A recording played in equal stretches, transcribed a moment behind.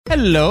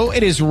Hello,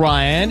 it is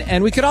Ryan,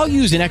 and we could all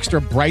use an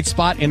extra bright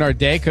spot in our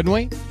day, couldn't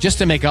we? Just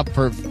to make up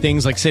for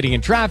things like sitting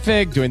in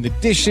traffic, doing the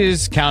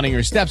dishes, counting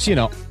your steps, you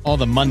know, all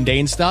the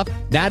mundane stuff.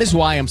 That is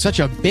why I'm such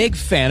a big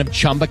fan of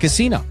Chumba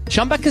Casino.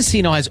 Chumba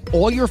Casino has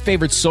all your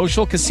favorite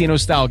social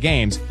casino-style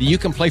games that you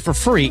can play for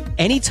free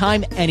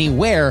anytime,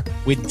 anywhere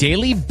with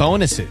daily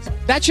bonuses.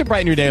 That should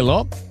brighten your day a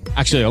little.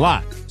 Actually, a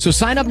lot. So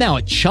sign up now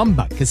at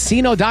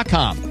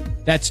ChumbaCasino.com.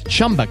 That's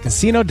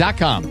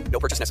ChumbaCasino.com. No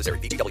purchase necessary.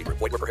 VGW Group.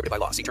 Void where prohibited by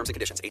law. See terms and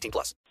conditions.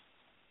 18+.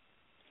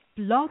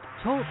 Blog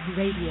Talk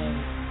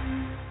Radio.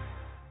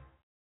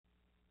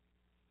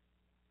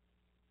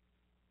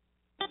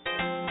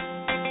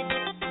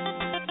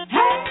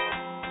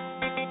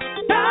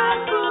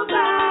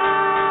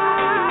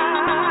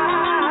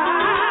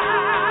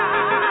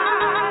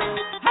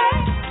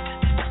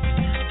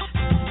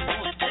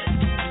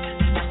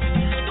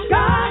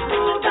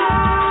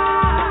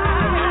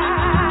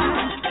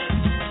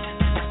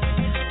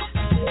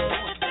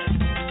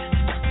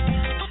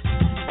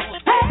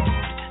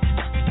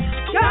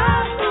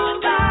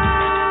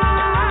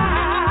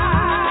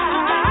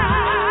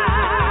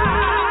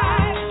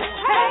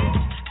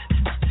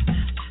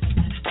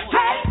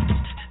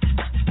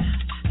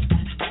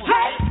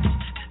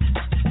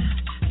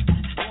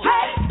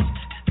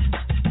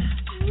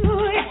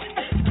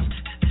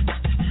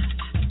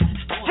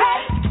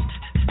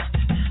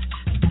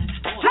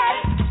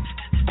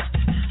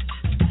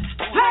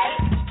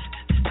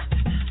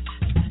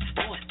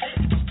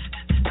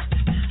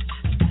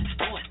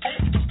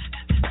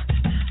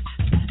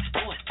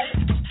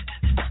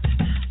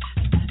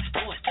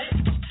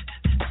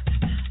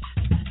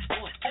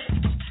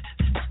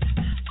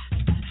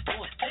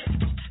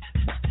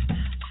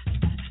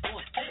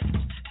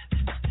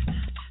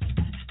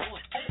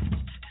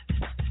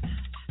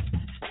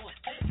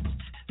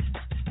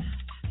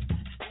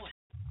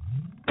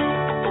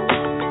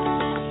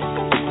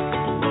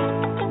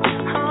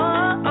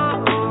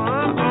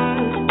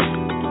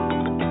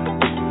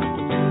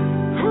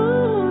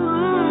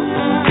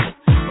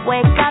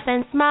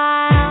 And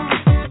smile,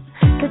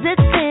 'cause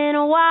it's been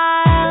a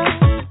while.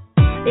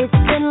 It's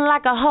been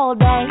like a whole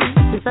day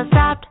since I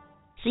stopped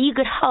so you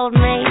could hold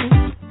me.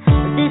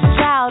 With this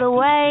child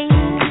away,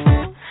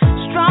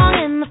 strong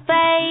in the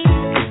faith.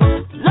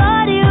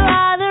 Lord, you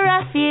are the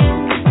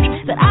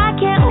refuge that I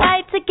can't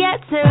wait to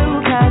get to,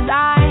 'cause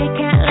I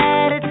can't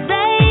let it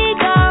say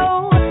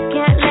go,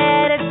 can't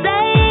let it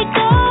say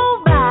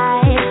go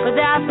by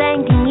without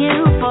thanking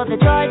you for the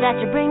joy that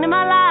you bring to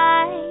my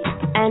life.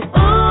 And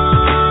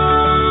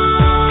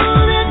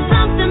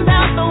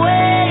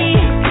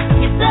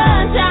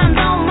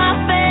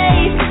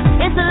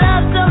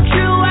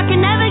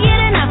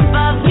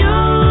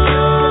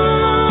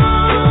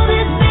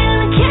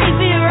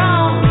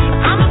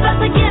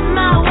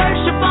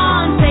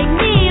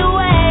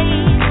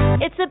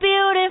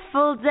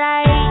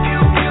day.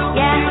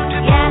 Yeah,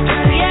 yeah,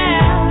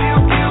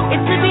 yeah.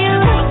 It's a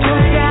beautiful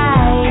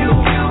day.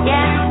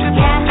 Yeah,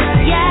 yeah,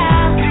 yeah.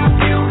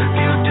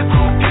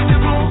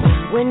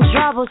 When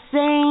trouble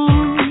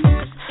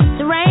seems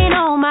to rain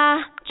on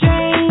my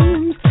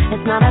dreams,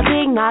 it's not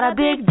a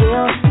big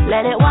deal.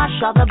 Let it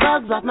wash all the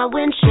bugs off my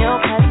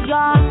windshield, 'cause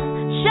you're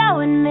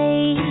showing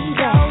me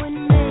that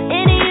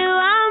in you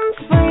I'm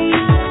free,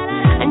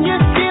 and you're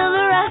still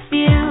the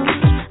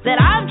refuge that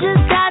I've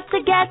just got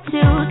to get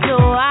to, so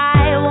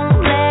I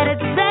won't let it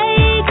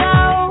say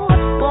go,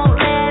 won't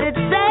let it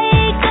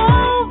say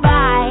go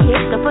by.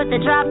 So put the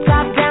drop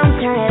top down,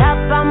 turn it up,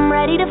 I'm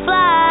ready to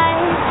fly.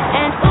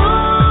 And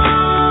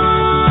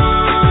ooh,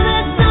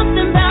 there's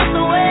something about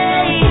the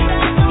way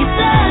your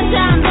sun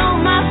shines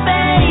on my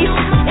face.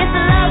 It's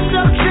a love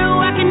so true,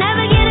 I can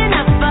never get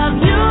enough of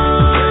you.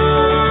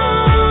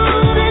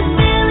 This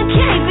feeling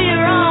can't be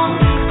wrong,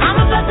 I'm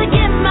about to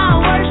get my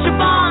worship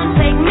on,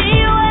 take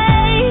me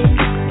away.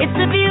 It's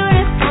a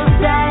beautiful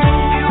day.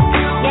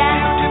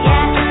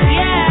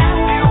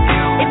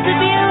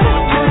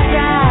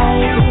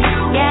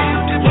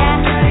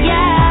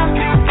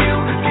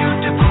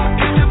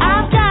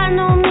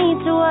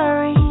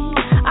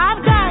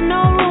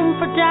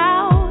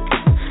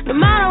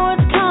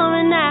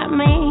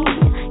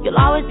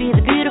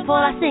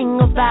 I sing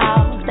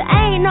about, there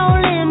ain't no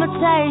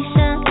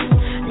limitation.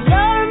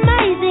 Your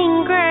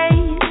amazing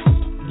grace,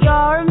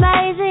 your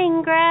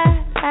amazing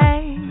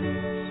grace.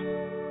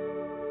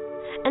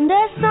 And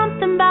there's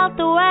something about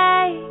the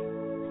way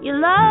your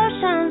love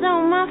shines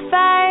on my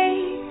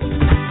face.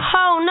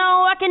 Oh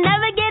no, I can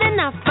never get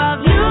enough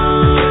of you.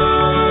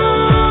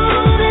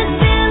 This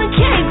feeling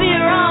can't be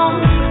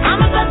wrong,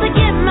 I'm about to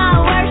get my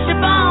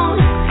worship on.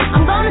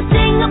 I'm gonna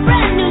sing a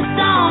brand new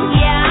song.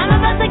 Yeah, I'm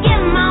about to get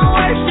my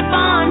worship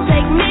on.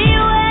 Take me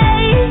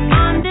away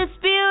on this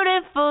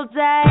beautiful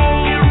day.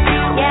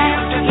 Yeah,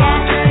 yeah,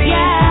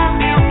 yeah.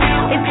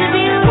 It's a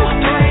beautiful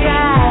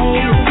day.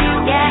 Yeah,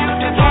 yeah,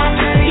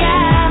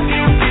 yeah.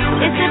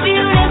 It's a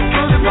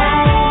beautiful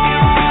day.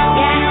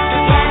 Yeah,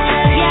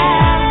 yeah,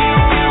 yeah.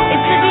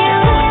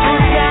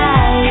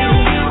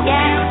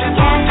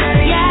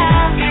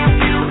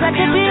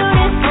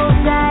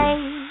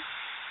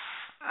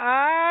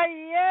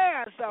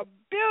 a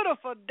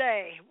beautiful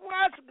day.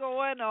 What's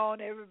going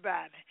on,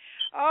 everybody?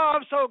 Oh,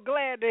 I'm so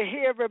glad to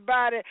hear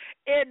everybody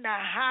in the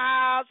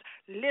house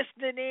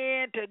listening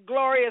in to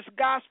Glorious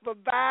Gospel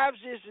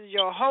Vibes. This is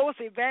your host,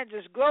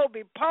 Evangelist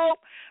Globee Pope.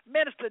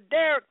 Minister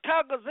Derrick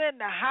Tuggle's in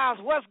the house.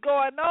 What's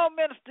going on,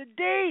 Minister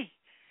D?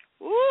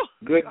 Woo.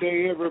 Good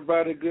day,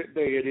 everybody. Good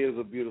day. It is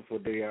a beautiful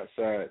day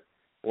outside.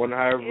 Wonder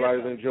how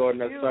everybody's enjoying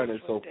that sun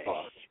so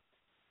far.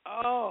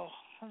 Oh,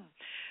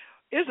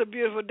 it's a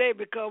beautiful day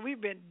because we've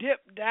been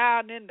dipped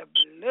down in the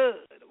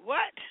blood.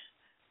 What?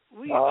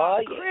 We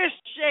are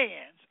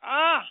Christians.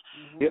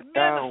 Dip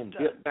down.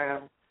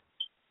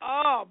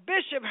 Oh,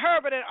 Bishop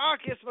Herbert and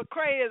Arkes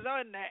McCray is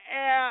on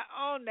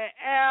the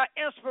air,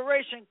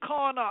 Inspiration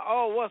Corner.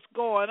 Oh, what's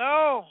going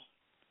on?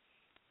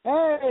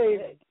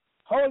 Hey,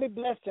 holy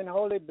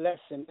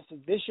blessing. This is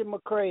Bishop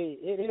McCray.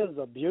 It is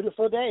a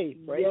beautiful day.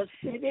 Yes,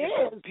 it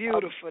is. A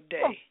beautiful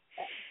day.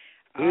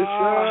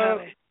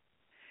 Bishop.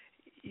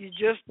 You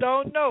just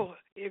don't know.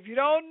 If you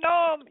don't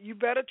know him, you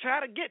better try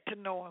to get to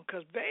know him.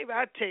 Because, baby,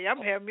 I tell you, I'm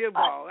having me a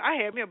ball. I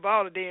had me a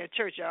ball today in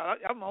church, y'all.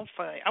 I'm on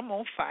fire.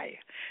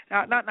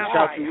 Not fire.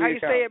 How you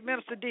say it,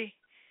 Minister D?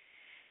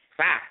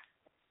 Fire.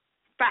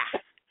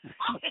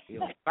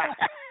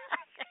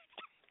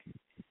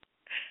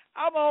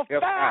 I'm on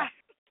fire.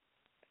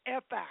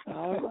 F-I.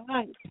 All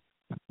right.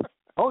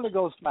 Holy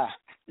Ghost fire.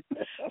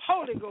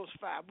 Holy Ghost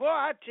fire. Boy,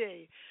 I tell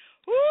you.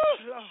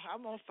 Woo,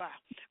 I'm on fire.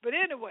 But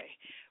anyway,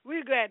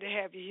 we're glad to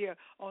have you here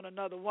on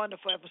another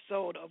wonderful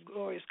episode of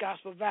Glorious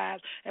Gospel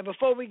Vibes. And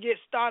before we get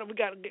started, we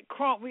got to get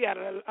crunk. We got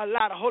a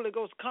lot of Holy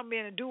Ghost come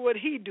in and do what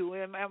he do.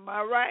 Am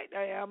I right?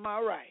 Am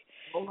I right?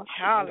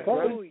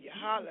 Hallelujah.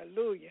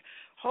 Hallelujah.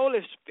 Holy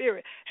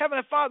Spirit,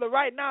 Heavenly Father,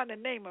 right now in the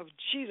name of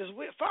Jesus,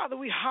 Father,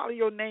 we holler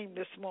your name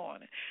this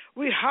morning.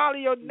 We holler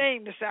your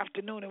name this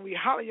afternoon, and we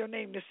holler your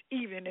name this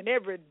evening and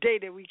every day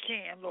that we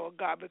can, Lord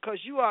God,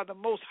 because you are the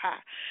Most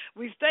High.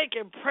 We thank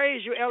and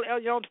praise you, El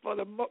Elyon,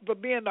 for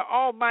being the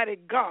Almighty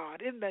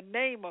God in the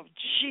name of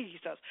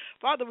Jesus.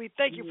 Father, we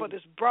thank you for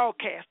this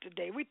broadcast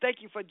today. We thank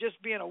you for just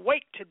being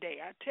awake today,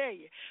 I tell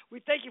you.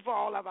 We thank you for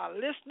all of our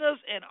listeners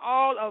and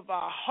all of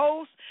our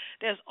hosts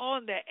that's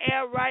on the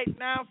air right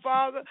now,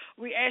 Father.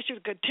 We ask you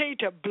to continue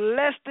to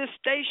bless this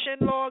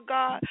station, Lord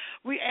God.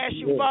 We ask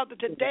you, Father,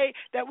 today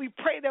that we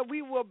pray that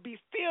we will be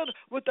filled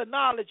with the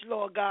knowledge,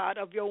 Lord God,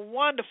 of your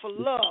wonderful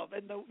love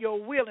and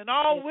your will and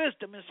all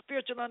wisdom and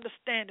spiritual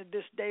understanding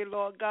this day,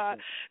 Lord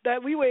God,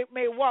 that we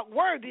may walk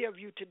worthy of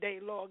you today,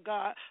 Lord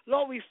God.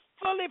 Lord, we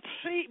fully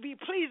be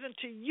pleasing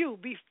to you,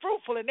 be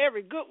fruitful in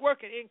every good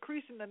work and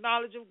increasing the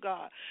knowledge of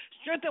God.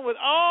 Strengthen with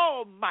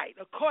all might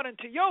according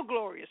to your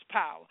glorious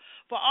power.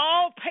 For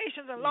all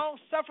patience and long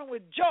suffering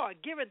with joy,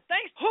 giving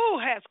thanks, who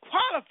has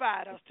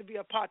qualified us to be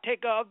a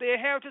partaker of the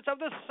inheritance of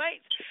the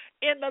saints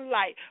in the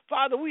light.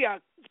 Father,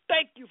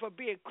 thank you for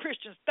being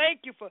Christians. Thank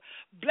you for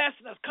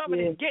blessing us,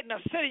 coming and getting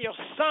us, sending your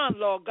Son,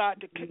 Lord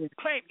God, to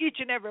claim each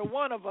and every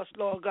one of us,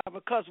 Lord God,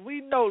 because we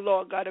know,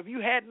 Lord God, if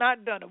you had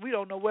not done it, we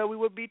don't know where we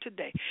would be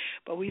today.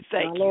 But we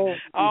thank you.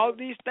 All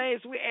these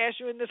things we ask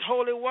you in this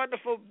holy,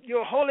 wonderful,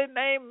 your holy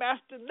name,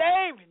 Master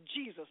name, in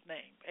Jesus'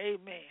 name.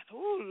 Amen.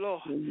 Oh,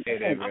 Lord. I'm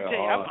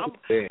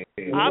telling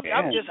you,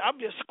 I'm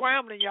just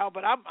scrambling, y'all,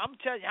 but I'm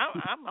telling you,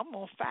 I'm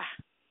on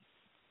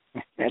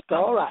fire. That's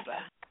all right.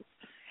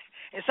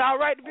 It's all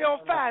right to be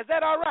on fire. Is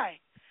that all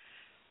right?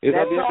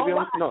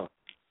 No,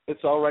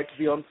 it's all right to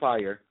be on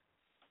fire.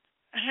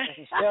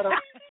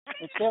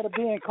 Instead of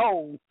being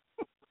cold.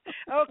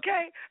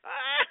 Okay.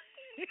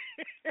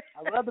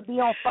 I'd rather be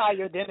on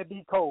fire than to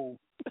be cold.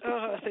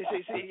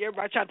 See,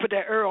 everybody trying to put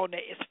that on there.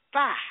 It's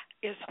fire.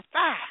 It's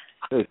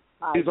fire.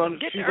 She's on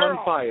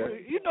fire.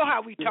 You know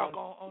how we talk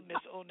on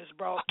this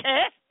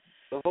broadcast.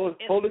 The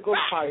Holy Ghost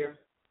fire.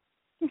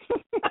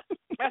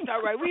 That's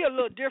all right. We're a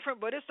little different,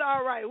 but it's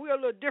all right. We're a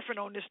little different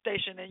on this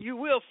station, and you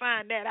will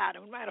find that out.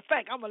 As a matter of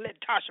fact, I'm going to let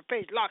Tasha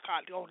Page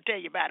Lockhart go and tell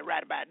you about it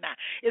right about now.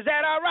 Is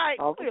that all right?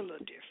 We're a little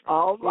different.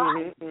 All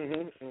right.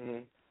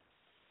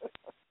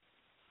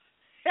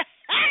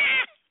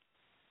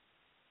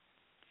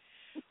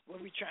 Well,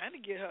 we're trying to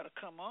get her to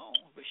come on,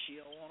 but she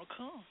don't want to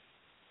come.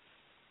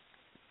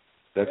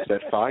 That's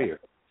that fire.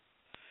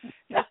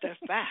 That's that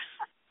fire.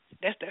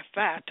 That's that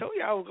fire. I told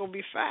you I was going to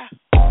be fire.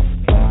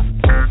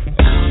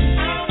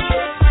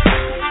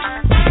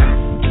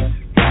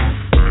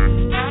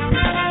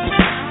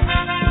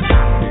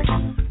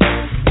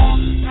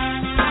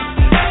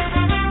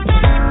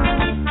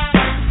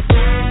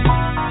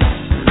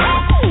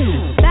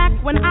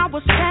 Back when I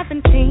was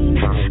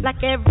 17,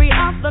 like every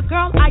other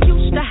girl, I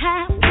used to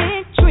have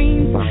big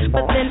dreams,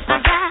 but then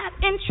I got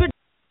introduced.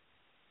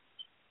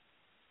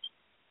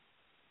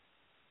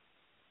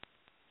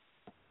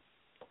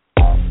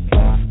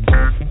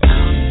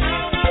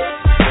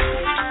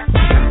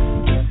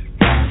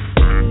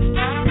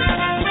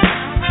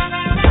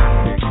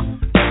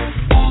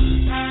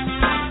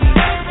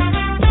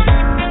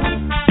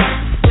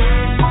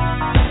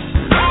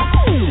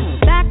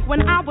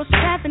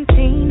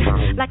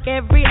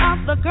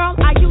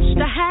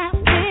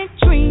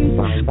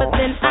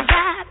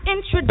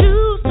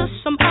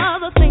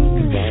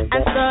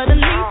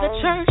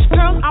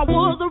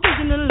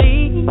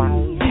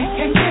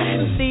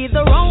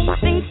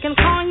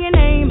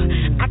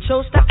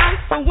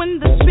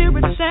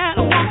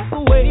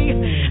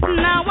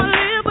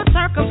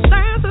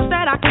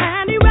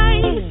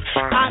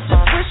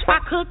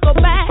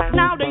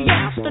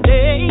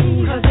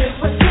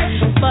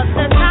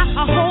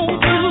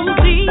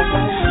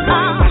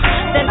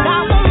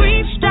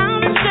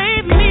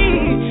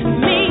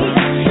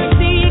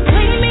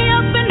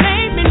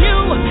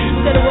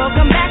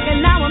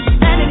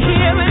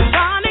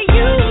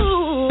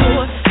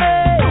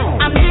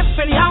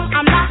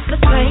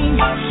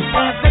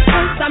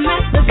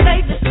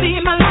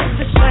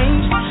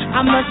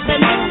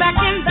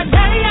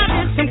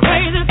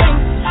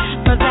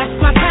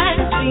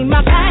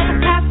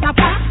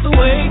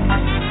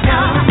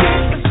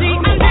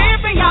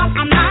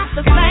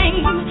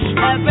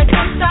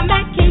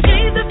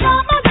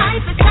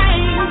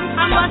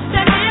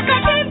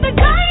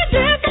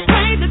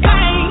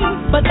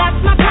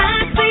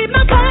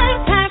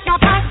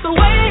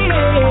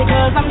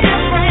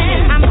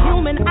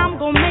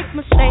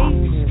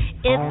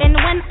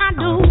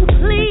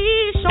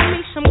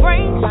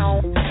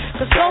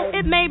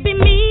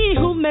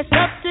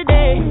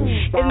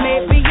 It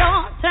may be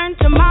your turn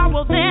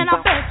tomorrow, then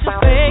I bet you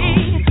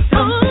pay.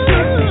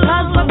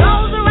 Cause what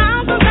goes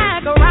around comes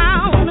back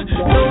around. Those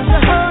you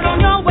hurt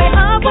on your way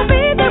up will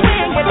be there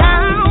when you're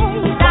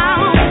down,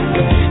 down.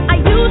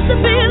 I used to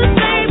feel the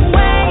same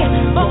way,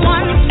 but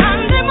one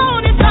Sunday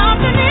morning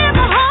something in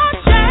my heart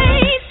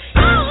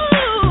changed.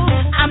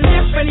 I'm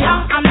different,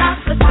 y'all, I'm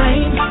not the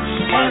same.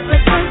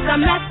 Ever since I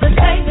met the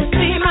day, to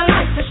see my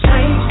life has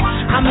changed.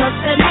 I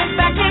must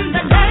admit back in the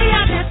day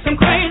I did some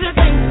crazy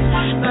things,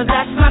 but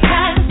that's my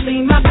past.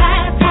 See my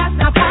past has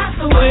now passed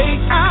away.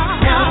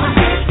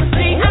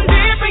 See, I'm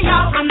different,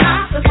 y'all, I'm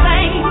not the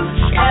same.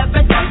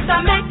 Ever since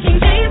I met King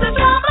Jesus,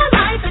 all my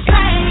life has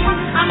changed.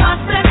 I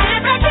must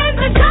admit back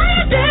in the day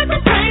I did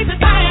some crazy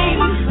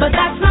things, but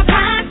that's my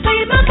past.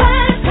 See my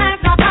past has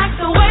now passed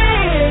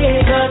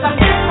away. Cause I'm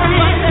different,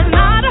 but there's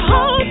not a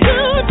hole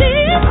too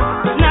deep.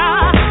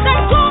 Nah,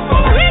 that's all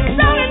from reach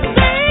out and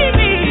save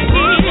me.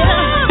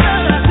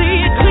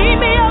 See, it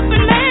cleaned me up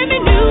and made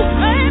me new.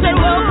 Said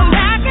welcome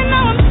back and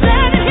now I'm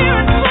standing here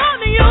in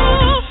front of you.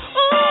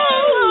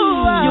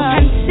 You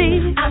can see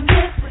I'm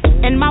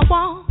different in my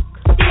walk,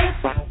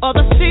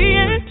 others see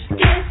it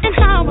in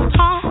how I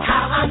talk.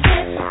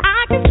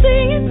 I can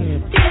see it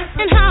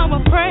in how I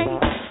pray.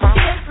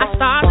 I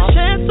start to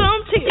shed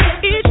some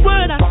tears each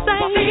word I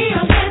say.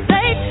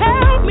 They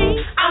tell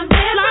me I'm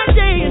like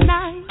day and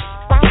night.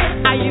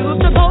 I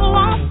used to go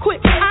off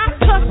quick, I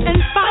cuss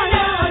and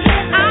fight.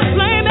 I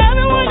blame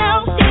everyone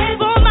else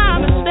for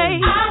my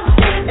mistakes.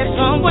 If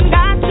someone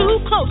got too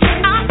close,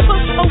 I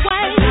push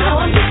away.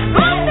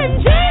 But then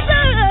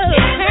Jesus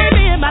came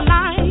in my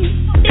life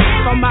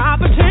from my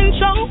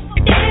potential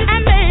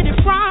and made it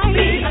right.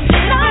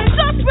 Not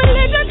just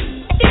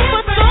religion,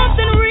 but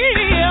something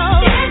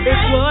real.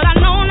 It's what I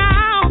know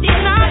now,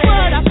 not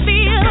what I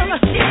feel.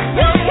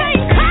 You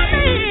can't come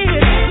in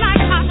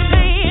like I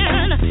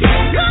can.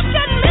 Look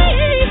at me,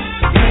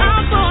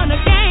 I'm born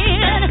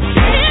again.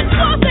 It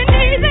wasn't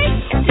easy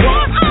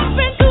what I've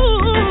been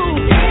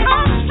through.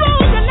 I'm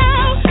stronger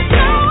now,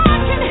 I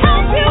can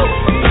help you.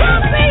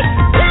 You'll be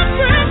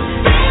different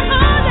than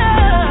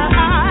others.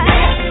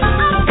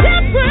 I'm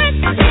different,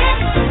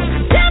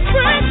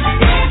 different.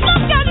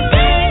 Look at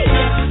me.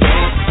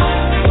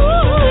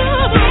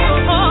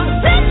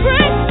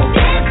 Different.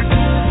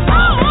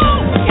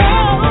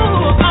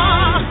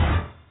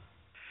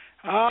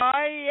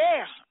 Oh,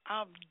 yeah,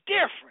 I'm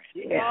different.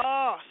 Yeah.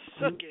 Oh,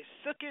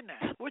 sookie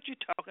now. What you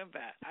talking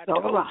about? I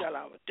All told right. y'all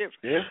I was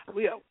different. Yeah.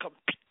 We are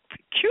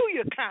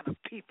peculiar kind of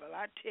people,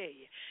 I tell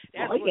you.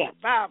 That's Oh, what yeah. the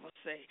Bible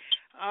say.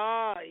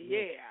 Oh,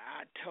 yeah,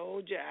 I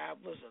told you I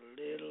was a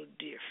little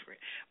different.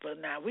 But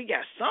now we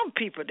got some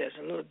people that's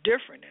a little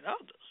different than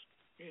others.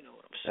 You know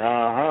what I'm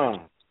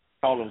saying?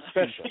 Call them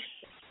special.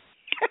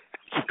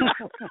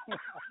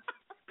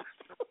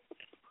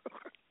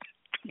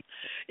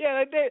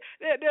 Yeah, they're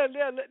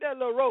a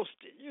little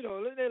roasted, you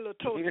know. They're a little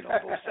toasted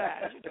on both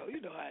sides,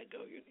 you know how it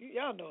goes.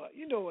 Y'all know,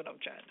 you know what I'm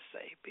trying to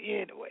say. But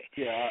anyway,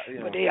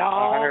 but they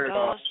all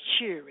God's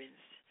cheering.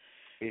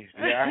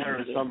 Yeah, I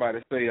heard somebody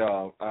say,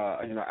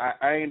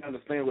 I ain't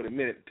understand what it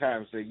meant at the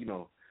time. Say,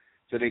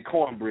 so they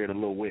cornbread a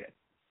little wet.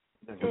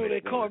 Oh,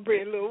 they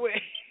cornbread a little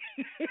wet.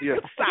 Yeah.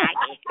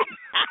 Soggy.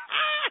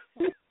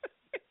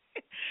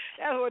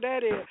 That's what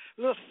that is. A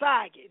little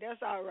soggy.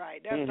 That's all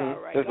right. That's all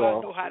right. That's God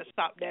all. know how to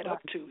stop that up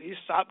too. He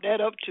stopped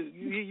that up too.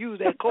 You use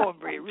that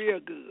cornbread real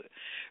good.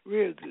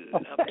 Real good.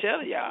 I'm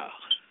telling y'all.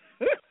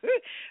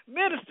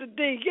 Minister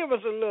D, give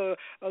us a little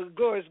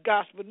glorious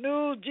gospel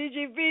news,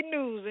 GGV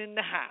news in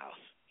the house.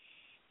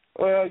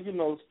 Well,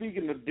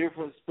 speaking of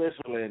different,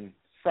 special, and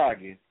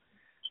soggy,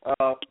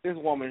 this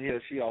woman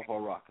here, she off her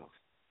rockers.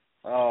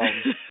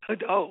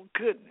 Oh,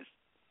 goodness.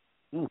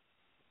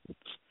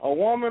 A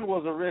woman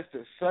was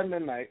arrested Sunday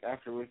night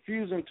after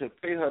refusing to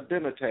pay her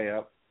dinner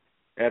tab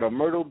at a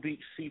Myrtle Beach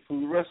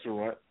seafood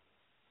restaurant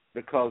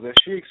because, as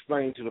she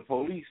explained to the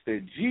police,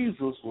 that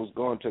Jesus was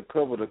going to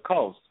cover the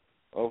cost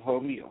of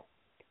her meal.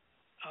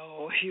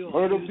 Oh,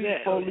 Myrtle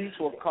Beach police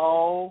were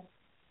called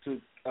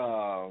to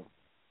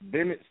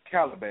Bennett's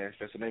Calabash,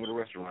 that's the name of the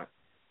restaurant,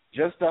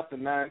 just after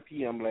 9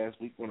 p.m. last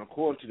week when,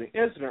 according to the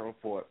incident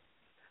report,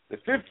 the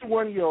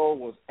 51-year-old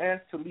was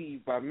asked to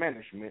leave by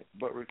management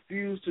but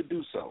refused to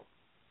do so.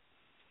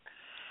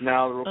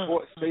 Now, the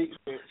report states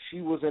that she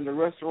was in the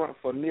restaurant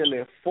for nearly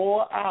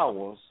 4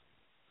 hours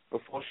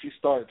before she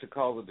started to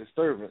cause a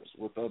disturbance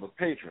with other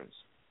patrons.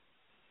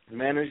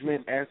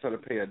 Management asked her to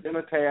pay a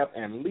dinner tab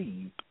and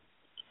leave,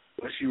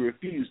 but she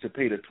refused to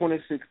pay the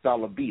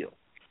 $26 bill.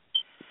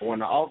 When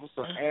the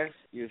officer asked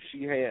if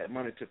she had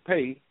money to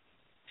pay,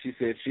 she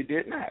said she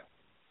did not.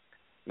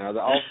 Now, the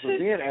officer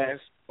then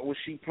asked what was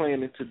she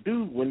planning to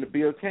do when the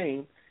bill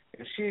came,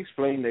 and she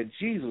explained that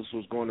Jesus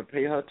was going to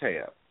pay her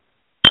tab.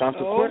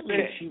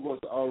 Consequently, she was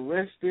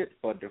arrested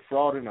for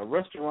defrauding a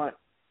restaurant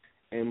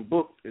and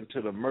booked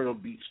into the Myrtle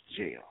Beach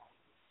jail.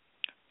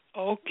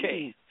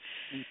 Okay.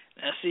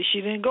 Now, see, she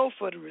didn't go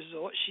for the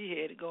resort. She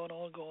had it going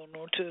on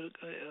to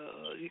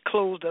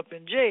closed up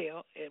in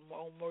jail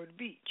on Myrtle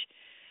Beach.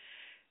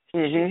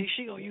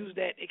 She gonna use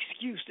that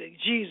excuse that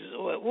Jesus,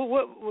 or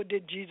what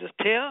did Jesus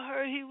tell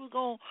her he was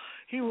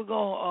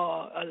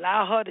gonna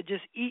allow her to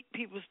just eat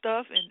people's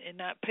stuff and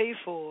not pay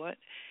for it,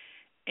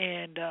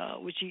 and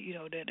which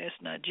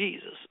that's not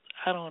Jesus.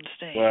 I don't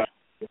understand. Well,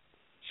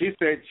 she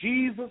said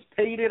Jesus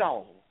paid it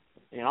all,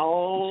 and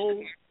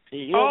all.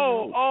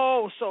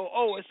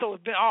 So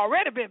it's been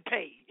already been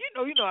paid. She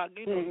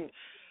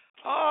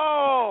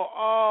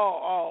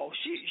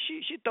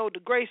throwed the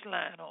grace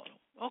line on him.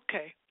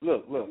 Okay.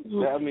 Look.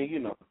 I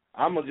mean,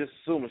 I'm going to just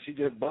assume she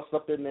just bust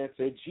up in there and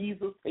said,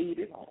 Jesus paid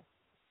it all.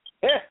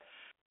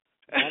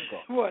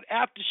 What,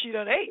 after she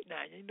done ate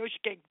now? She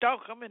can't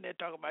talk. I'm in there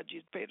talking about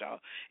Jesus paid it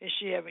all, and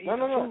she haven't eaten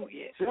food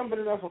yet. She done been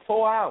in there for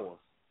 4 hours.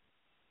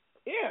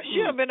 Yeah,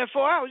 she done been there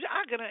 4 hours.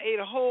 I could have ate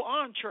a whole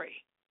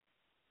entree.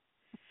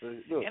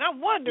 Look, and I'm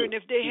wondering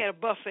if they had a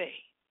buffet.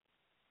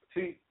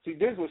 See,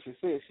 this is what she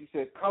said. She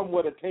said, come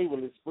where the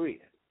table is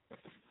spread.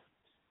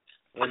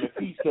 And the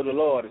feast of the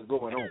Lord is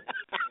going on.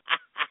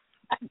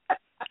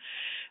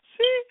 See,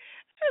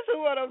 this is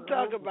what I'm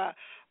talking about.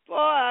 Boy,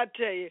 I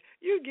tell you,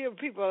 you give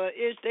people an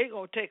inch, they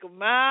going to take a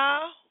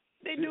mile.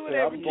 They do it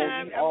every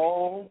time.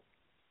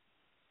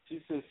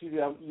 She said,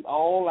 I'll eat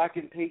all I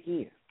can take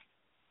in.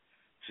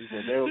 She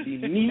said, there will be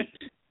meat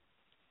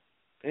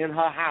in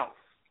her house.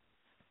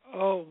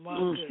 Oh, my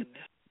goodness.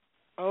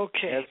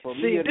 Okay. As for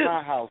me and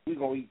my house, we're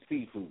going to eat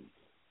seafood.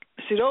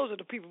 See, those are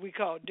the people we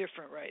call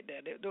different right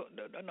there. No,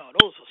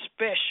 those are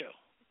special.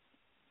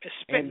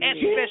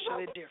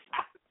 Especially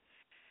different.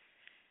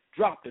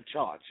 Drop the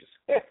charges.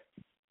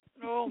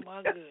 Oh,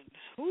 my goodness.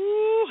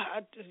 Ooh,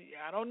 I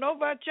don't know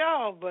about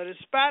y'all, but in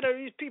spite of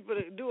these people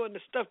that doing the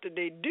stuff that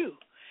they do,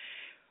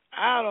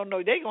 I don't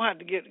know. They're gonna have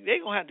to get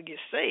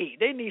saved.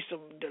 They need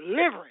some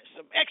deliverance,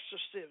 some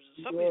exorcism.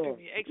 Somebody do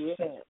me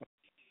exorcism.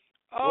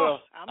 Oh,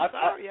 well, I'm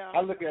sorry, y'all.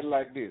 I look at it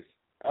like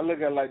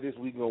this.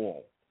 We go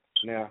on.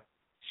 Now,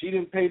 she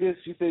didn't pay this.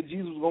 She said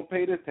Jesus was going to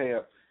pay this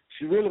tab.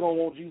 She really going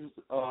to want Jesus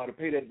to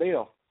pay that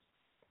bill.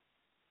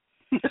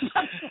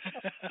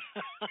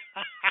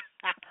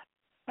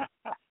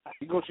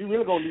 She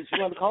really going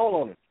to call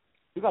on him.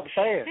 You got to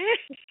fast.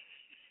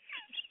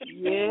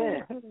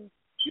 Yeah.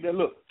 She done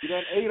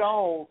ate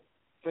all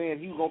saying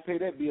he was going to pay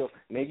that bill.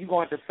 Now you're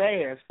going to have to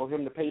fast for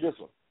him to pay this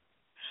one.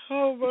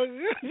 Oh, my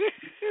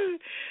goodness.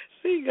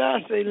 See,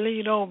 God say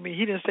lean on me.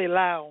 He didn't say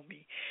lie on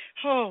me.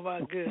 Oh, my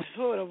goodness.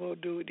 What am I going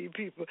to do with these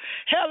people?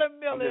 Helen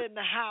Miller in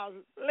the house.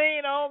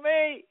 Lean on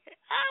me.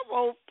 I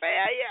won't fail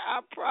you.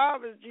 I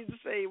promise. Jesus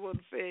say he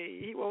won't fail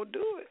you. He won't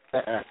do it.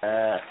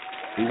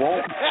 He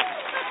won't.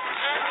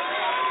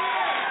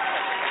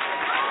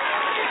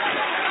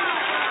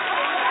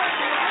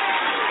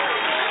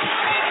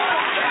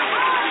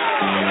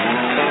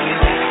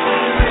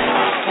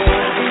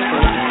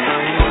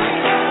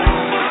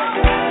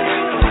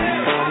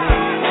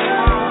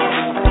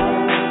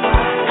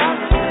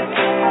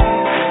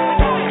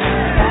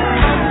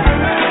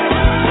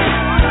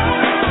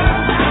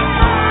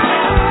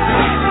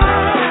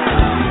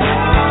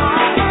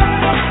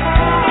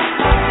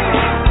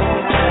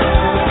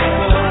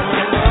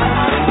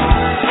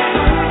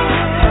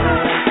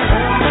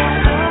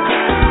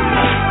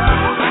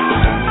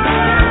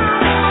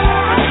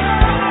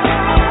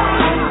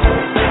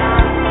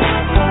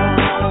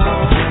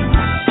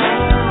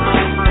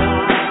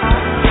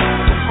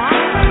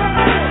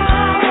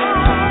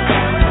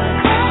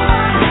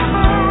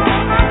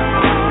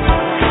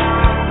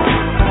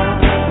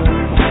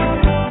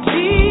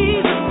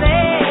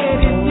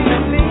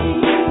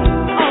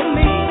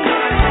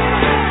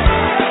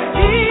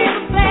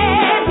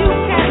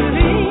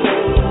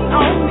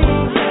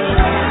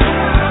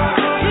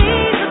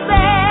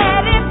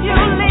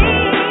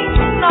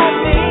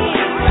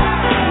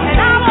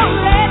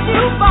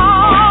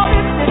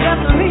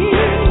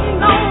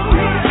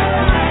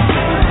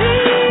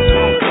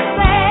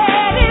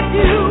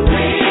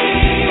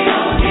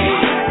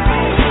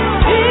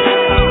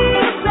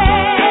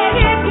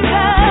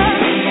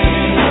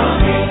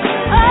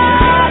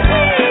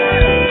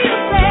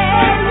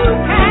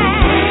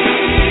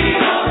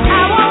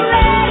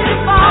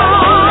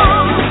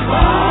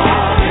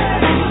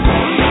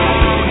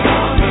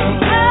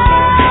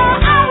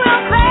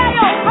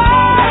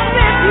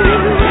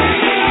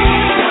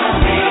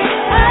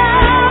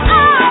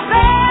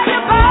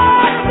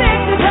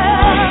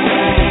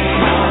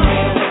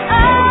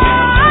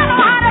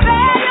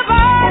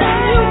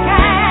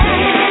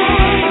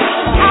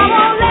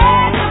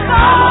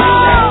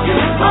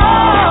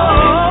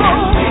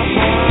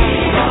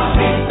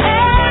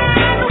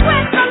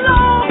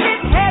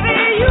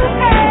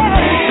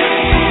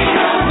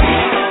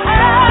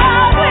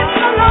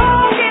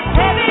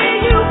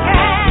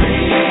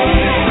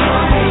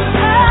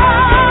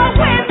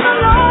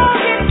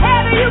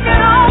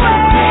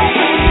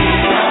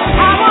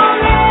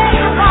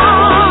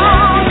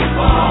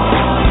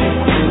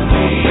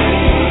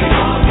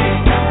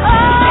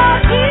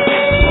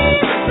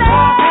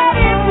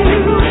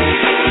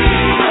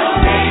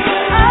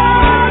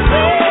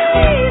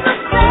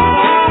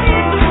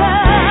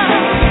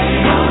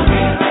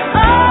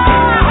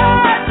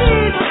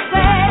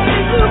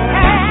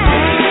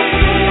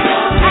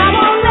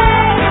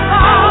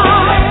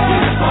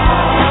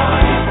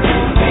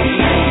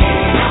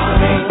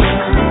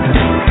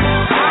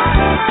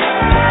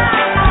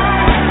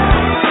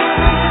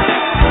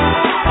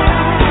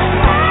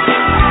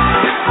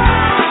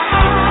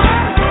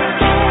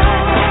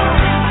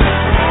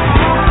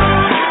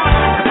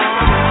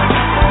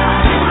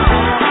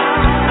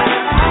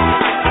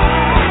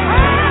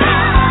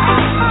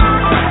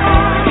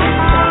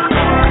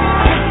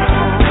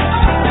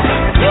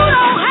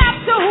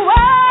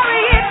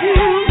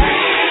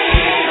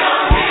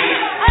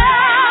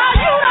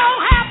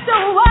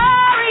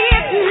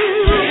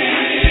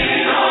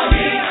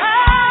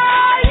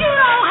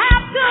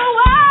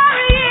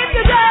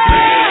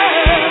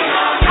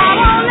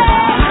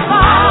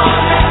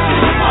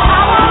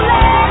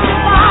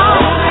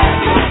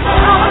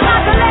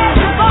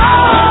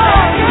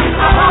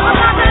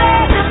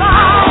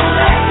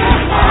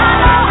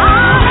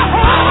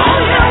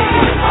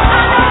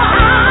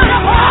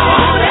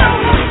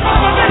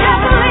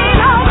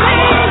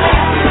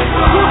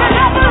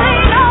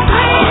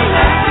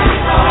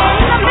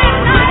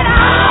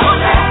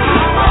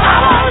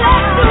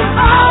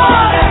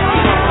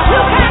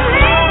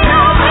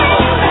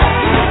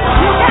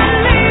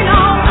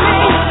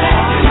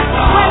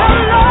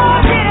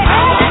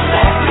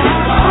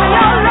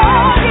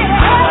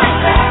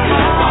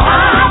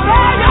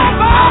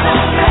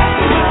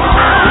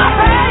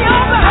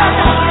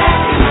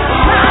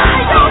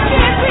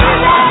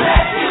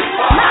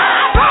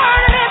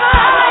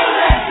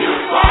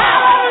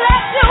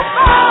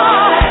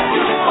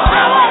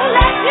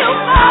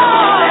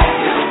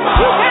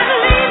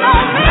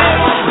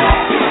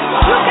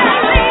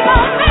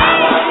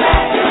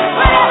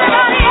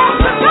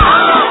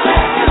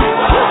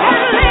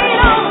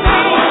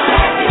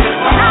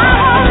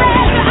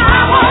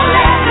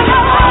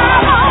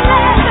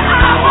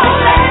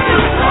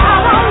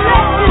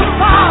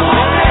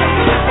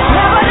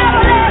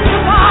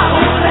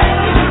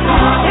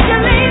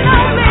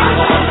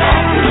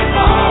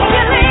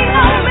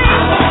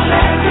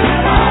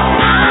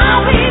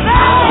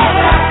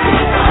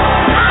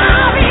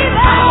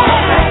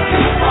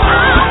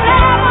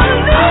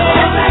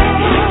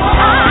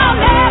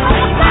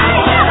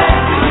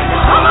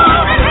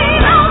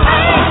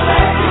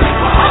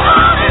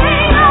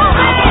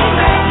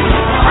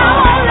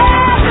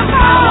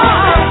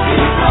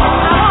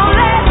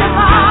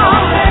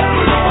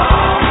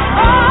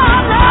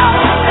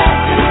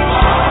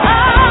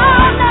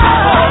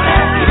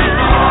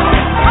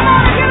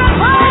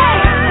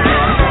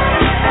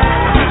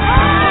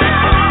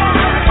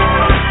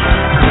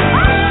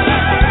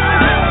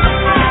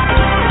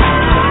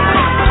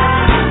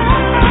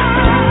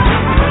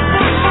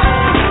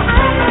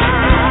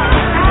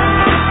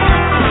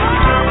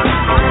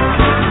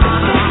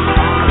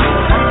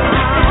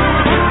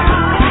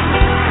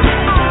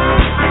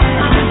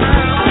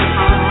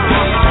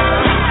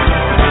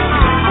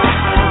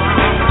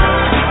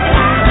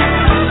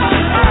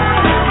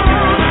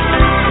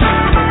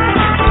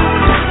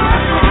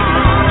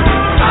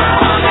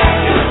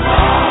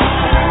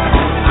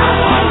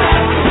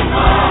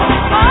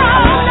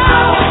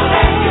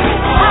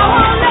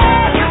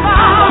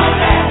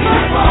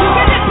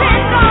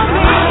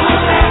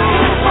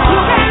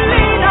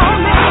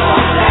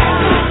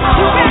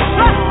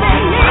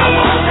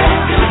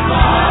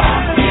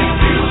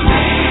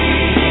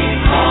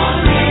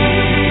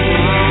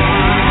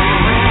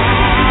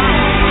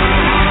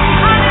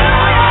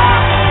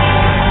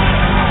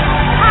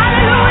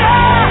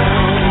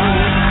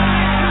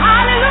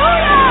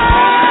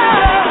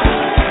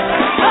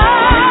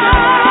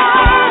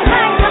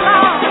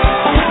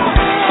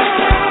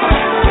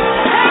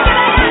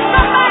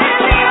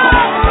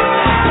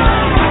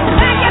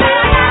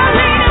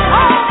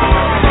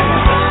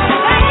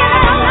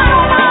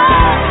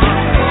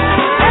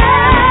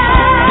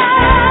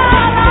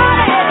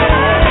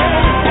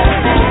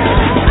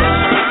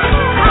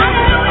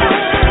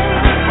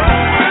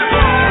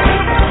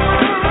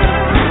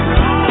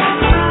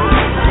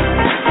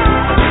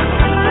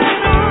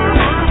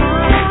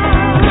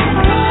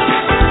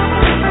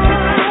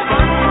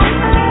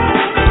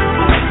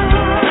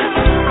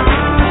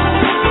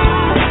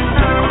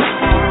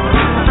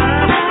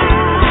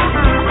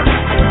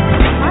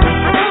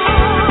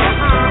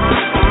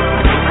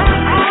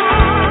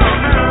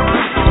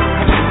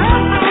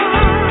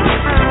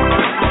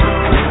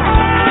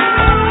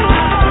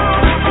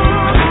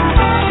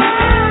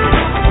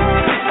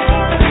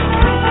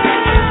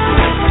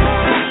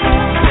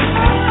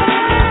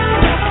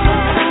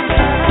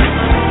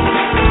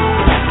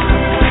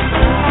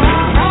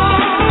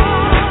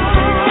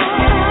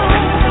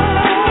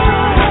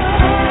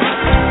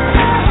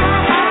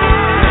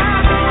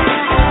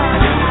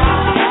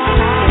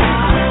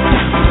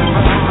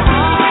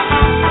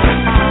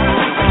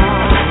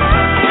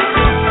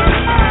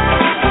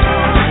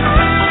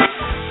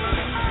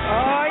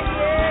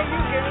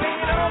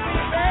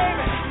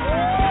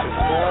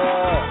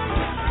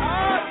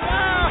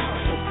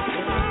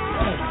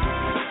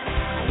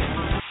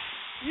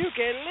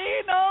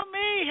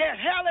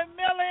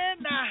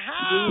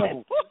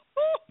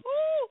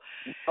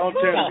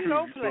 tell the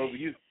Don't truth, play.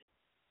 Globee.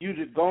 You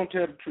just go and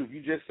tell the truth.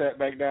 You just sat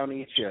back down in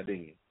your chair,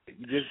 didn't you?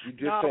 You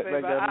just No, sat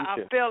baby, back down in your I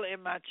chair. fell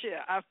in my chair.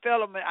 I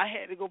fell on my. I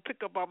had to go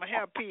pick up all my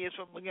hairpins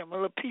from again. My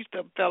little piece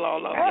of them fell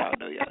all over. Y'all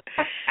know y'all.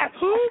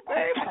 Who,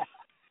 baby?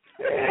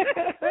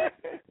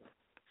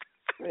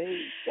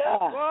 Praise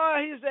God. Boy,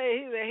 he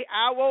say,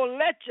 I won't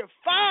let you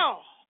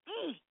fall.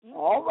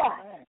 All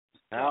right.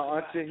 Now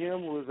unto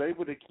him who was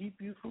able to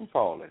keep you from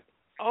falling.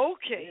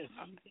 Okay.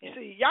 Yes.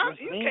 See, y'all,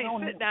 Just you lean can't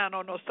on sit him. down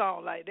on no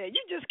song like that.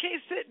 You just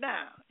can't sit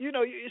down. You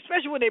know,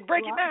 especially when they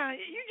break it down,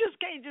 you just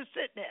can't just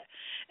sit there.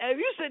 And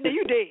if you sitting there,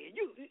 you dead.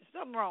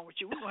 Something wrong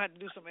with you. We're going to have to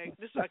do some,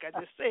 this like I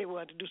just said,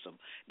 we'll have to do some,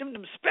 them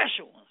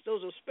special ones.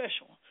 Those are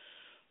special ones.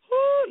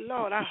 Whoo,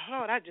 Lord,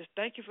 I just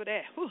thank you for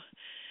that. Whew.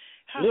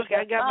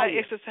 Okay, I got my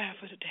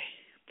exercise for today.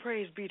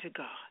 Praise be to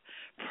God.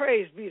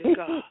 Praise be to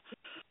God.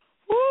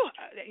 Woo,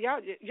 y'all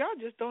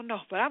just don't know.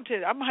 But I'm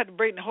telling you, I'm going to have to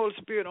bring the Holy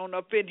Spirit on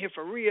up in here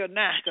for real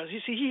now. Because, you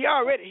see, he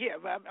already here.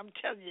 But I'm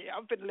telling you,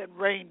 I'm finna let him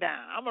rain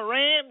down. I'm going to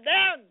rain him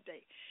down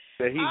today.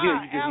 So he here,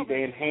 you just need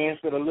to enhance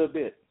it a little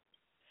bit.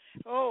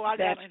 Oh, I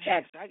got to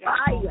enhance it. I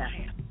got to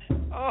enhance it.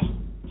 Oh,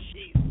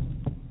 jeez.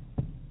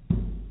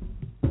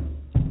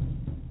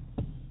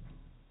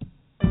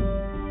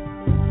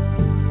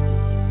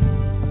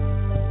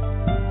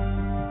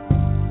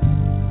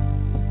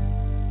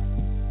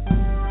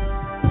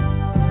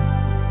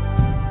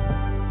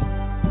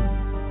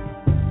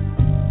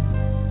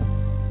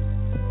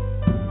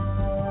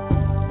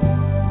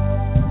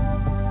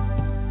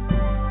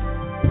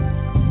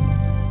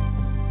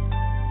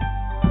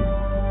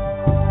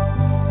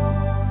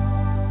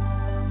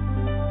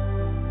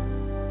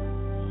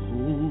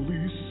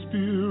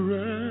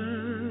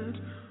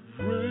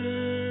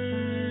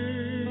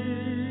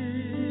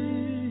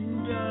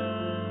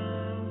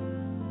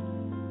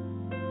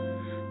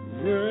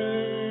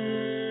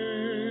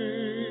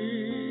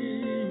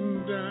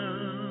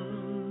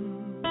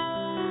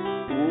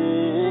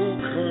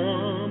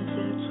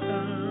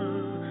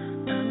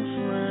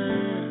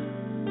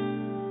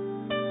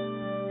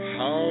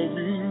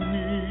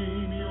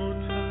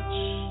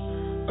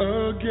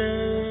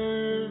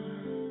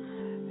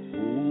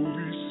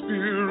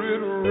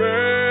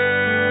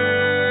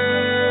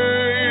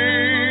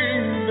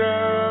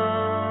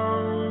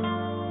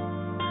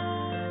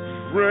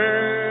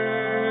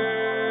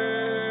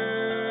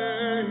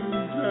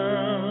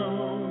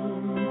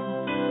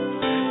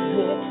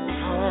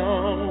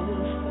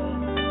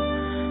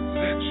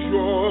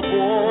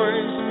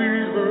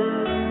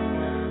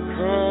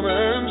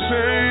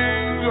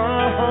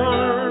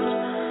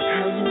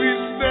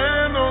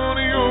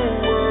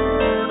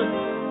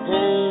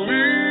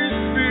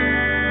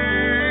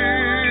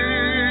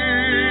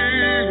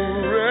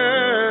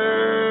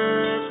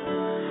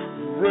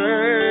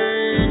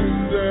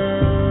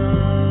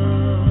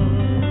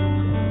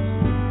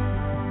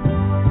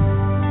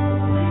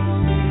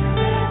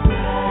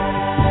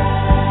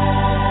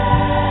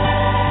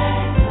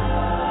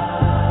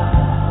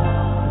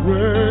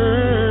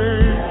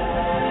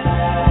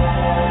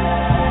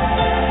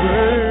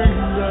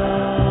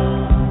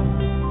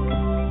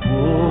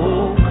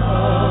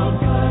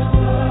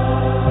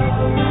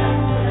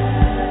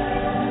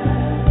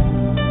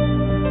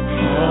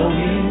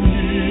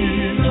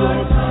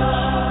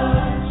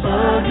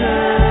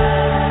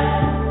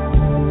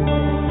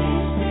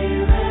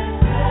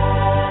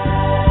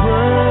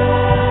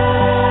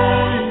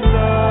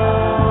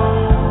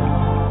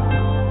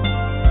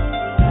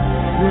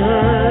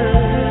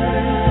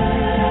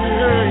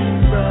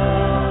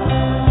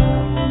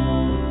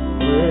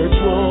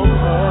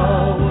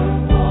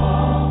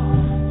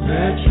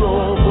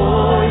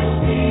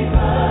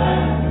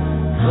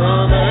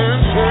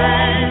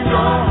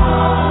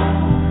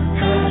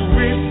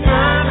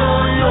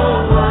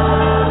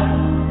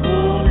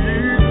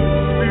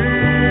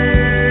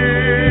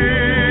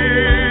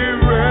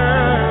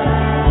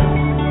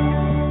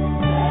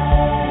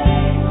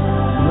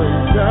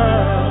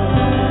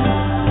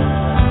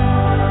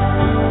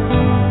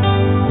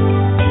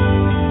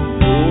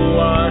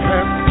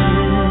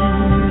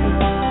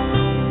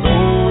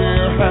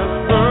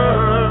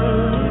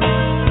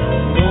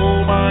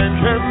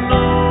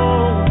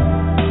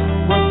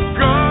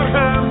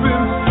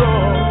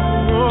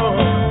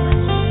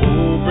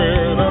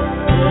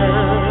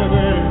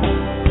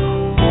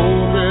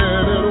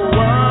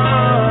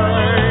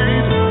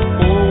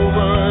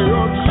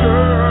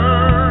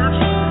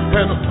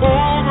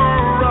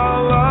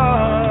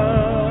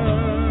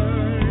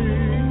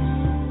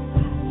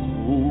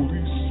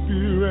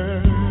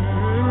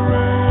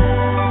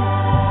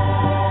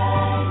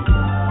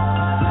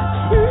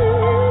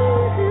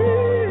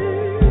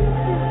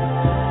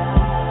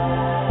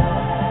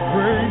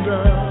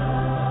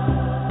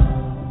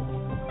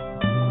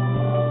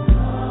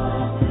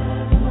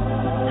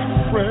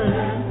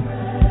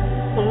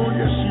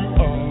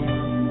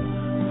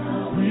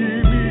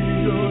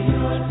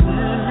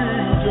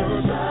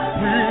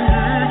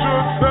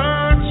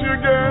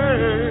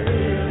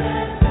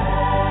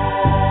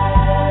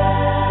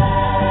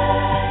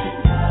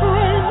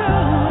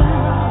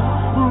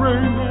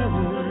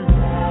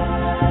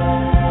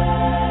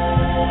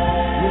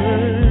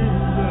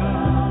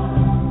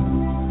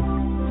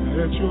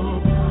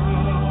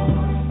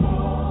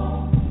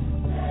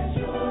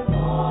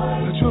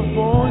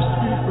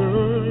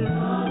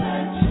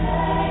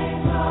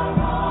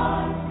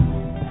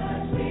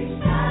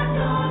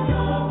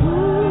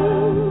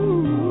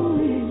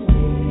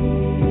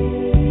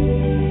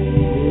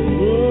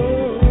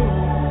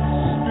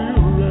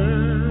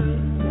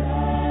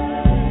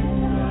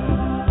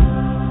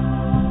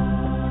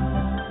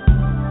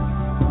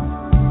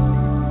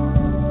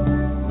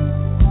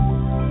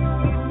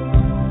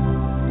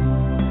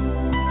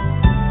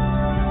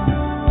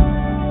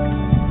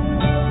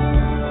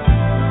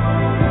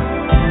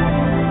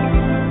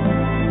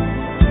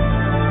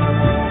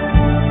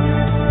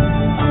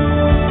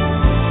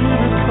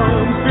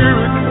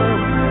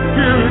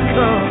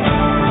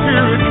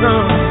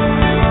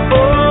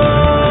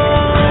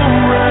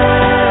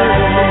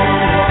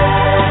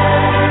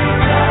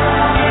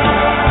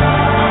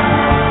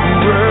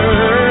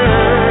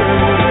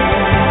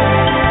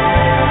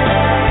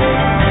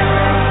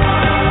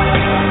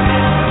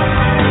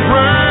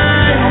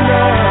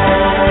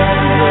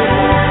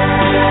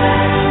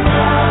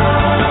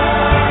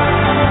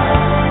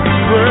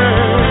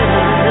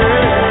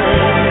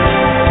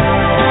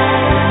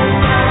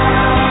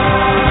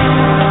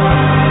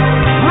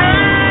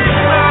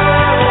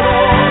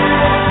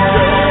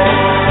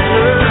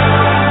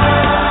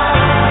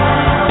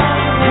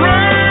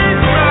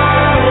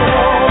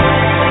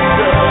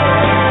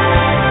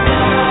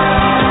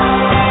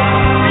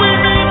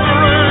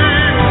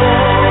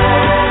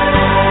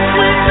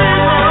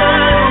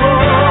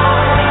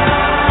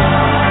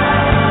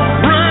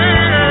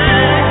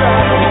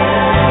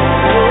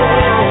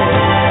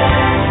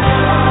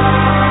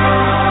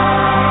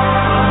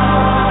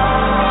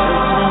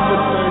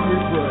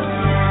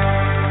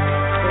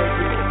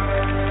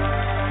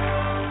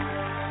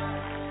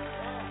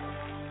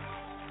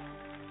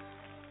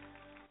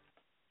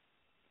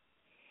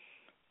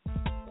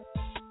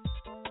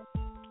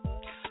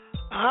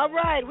 All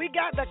right, we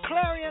got the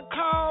clarion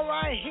call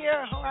right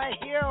here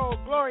on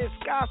Glorious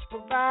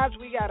Gospel Vibes.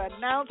 We got an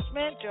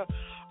announcement to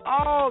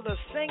all the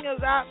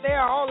singers out there,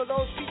 all of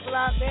those people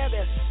out there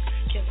that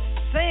can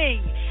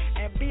sing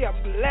and be a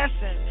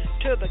blessing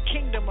to the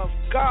kingdom of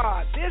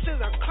God. This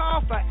is a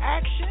call for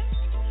action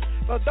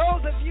for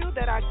those of you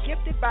that are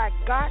gifted by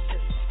God to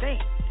sing.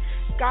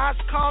 God's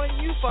calling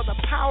you for the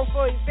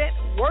powerful event,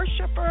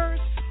 Worshipers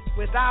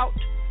Without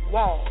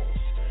Walls.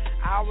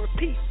 I'll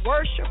repeat,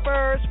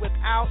 Worshipers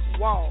Without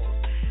Walls.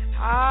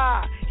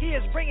 He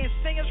is bringing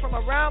singers from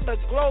around the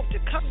globe to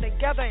come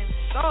together in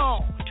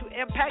song to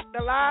impact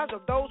the lives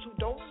of those who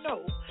don't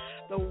know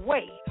the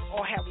way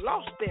or have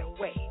lost their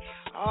way.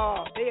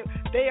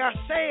 They are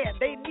saying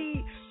they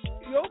need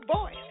your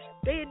voice.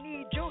 They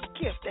need your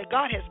gift that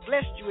God has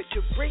blessed you with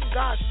to bring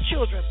God's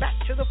children back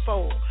to the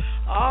fold.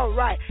 All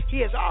right.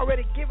 He has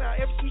already given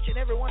each and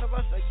every one of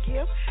us a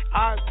gift.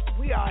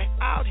 We are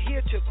out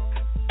here to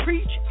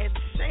preach and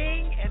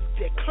sing and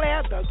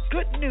declare the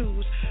good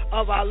news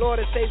of our Lord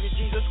and Savior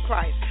Jesus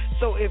Christ.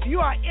 So if you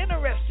are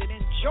interested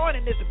in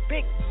joining this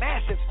big,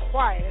 massive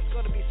choir that's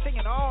going to be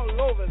singing all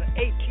over the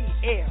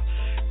ATL,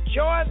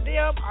 join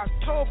them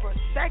October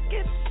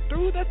 2nd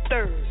through the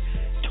 3rd,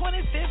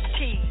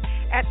 2015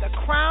 at the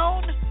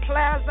Crown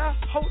Plaza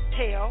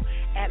Hotel,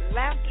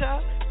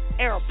 Atlanta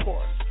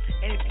Airport.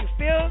 And if you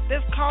feel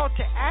this call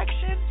to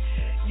action,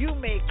 you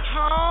may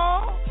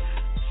call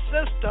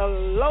Sister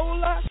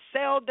Lola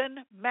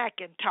Selden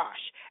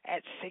McIntosh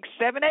at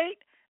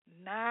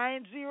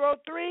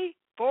 678-903-4757.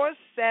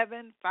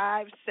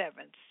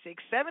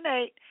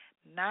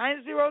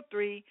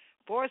 678-903-4757.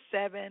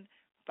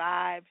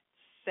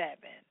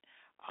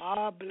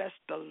 Bless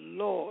the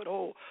Lord.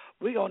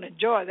 We're going to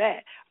enjoy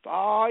that. For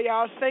all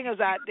y'all singers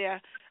out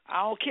there,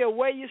 I don't care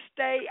where you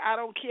stay. I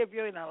don't care if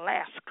you're in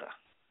Alaska.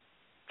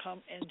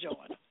 Come and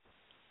join.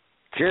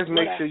 Just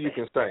make sure you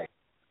can sing.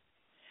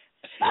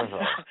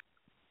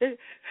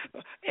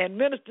 And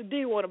Minister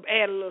D want to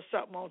add a little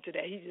something on to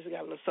that. He just got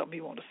a little something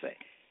he want to say.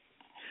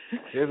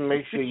 Just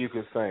make sure you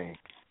can sing.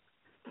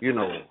 You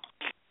know,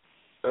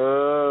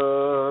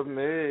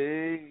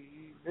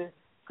 amazing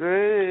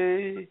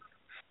grace,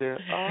 there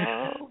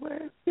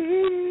always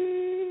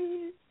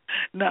be.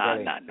 No.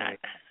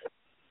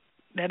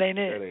 That ain't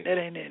it. That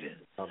ain't it.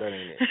 No, that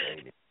ain't it.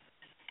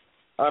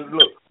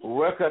 Look,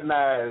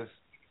 recognize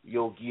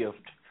your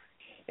gift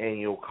and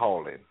your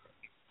calling.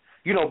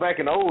 You know, back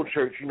in the old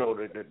church, you know,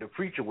 the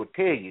preacher would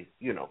tell you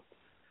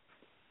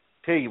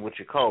what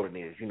your calling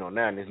is. You know,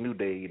 now in this new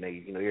day, you know,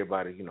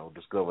 everybody, you know,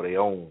 discover their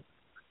own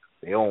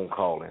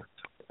calling,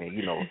 and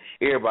you know,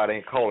 everybody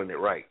ain't calling it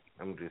right.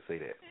 I'm gonna just say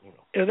that. You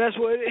know. Yeah, that's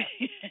what it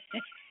is.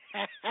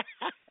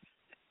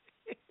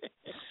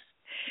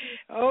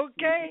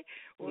 Okay.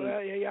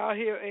 Well, y'all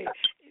hear? Hey,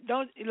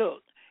 don't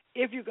look.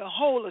 If you can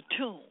hold a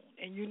tune,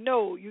 and you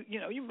know,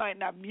 you might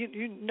not,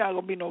 you're not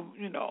gonna be no,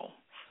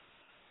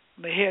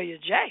 Mahalia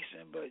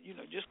Jackson, but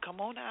just come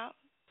on out,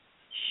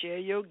 share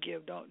your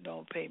gift.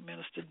 Don't pay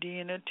Minister D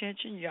any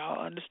attention. Y'all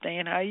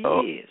understand how he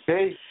is.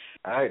 Okay.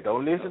 All right.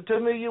 Don't listen to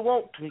me. You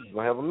won't. You're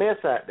gonna have a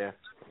mess out there.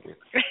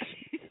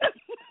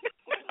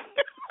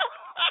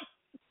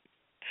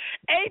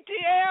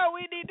 ATL,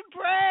 we need to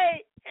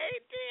pray.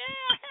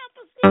 ATL, help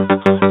us, Lord.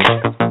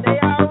 They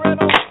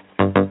already.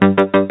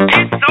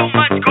 There's so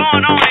much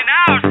going on in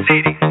our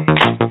city.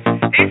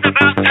 It's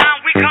about time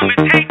we come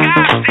and take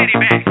our city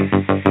back.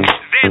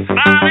 There's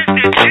violence,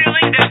 there's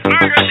killing, there's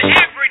murders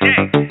every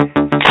day.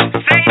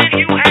 Satan,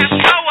 you have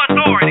no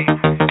authority.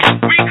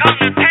 We come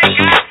to take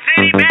our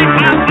city back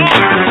by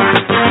force.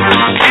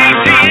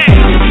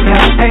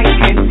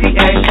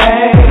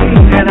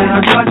 Atlanta,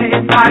 Georgia,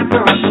 it's time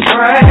for us to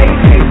pray.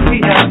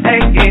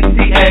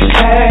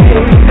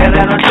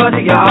 Atlanta,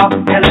 Georgia, y'all.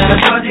 Atlanta,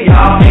 Georgia,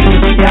 y'all.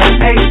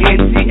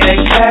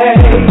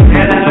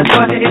 Atlanta,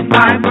 Georgia, it's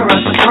time for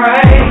us to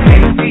pray.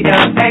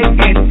 Atlanta,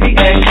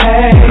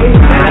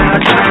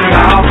 Georgia,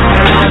 y'all.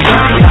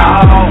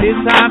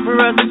 It's time for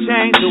us to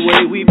change the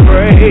way we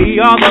pray.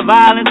 All the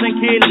violence and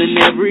killing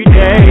every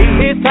day.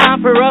 It's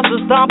time for us to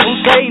stomp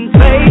on Satan's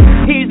face.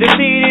 He's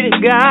defeated,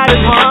 God has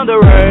won the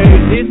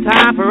race. It's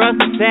time for us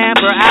to stand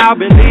for our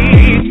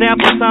beliefs. Stand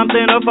for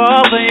something or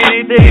fall for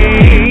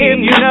anything. If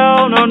you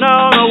know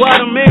what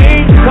I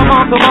mean, come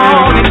on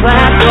and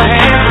clap your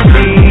hands with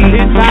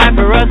me. It's time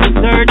for us to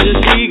search to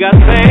see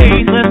God's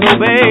face. Let's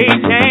obey,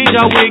 change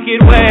our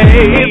wicked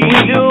ways. If we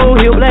do,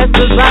 He'll bless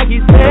us like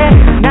He said.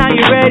 Now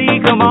you ready?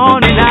 Come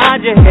on and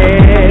nod your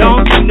head.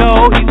 Don't you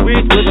know He's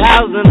rich with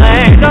house and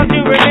land? Don't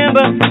you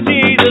remember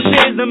Jesus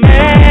is the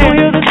man?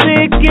 Heal the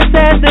sick, get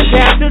set the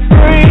captives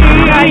free.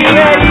 Are you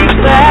ready?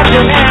 Clap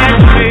your hands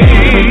with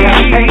me.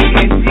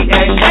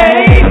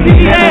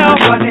 ATL,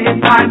 it's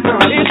time for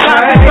us to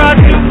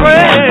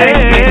pray.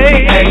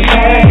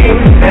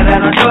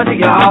 Atlanta, Georgia,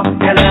 y'all.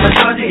 Atlanta,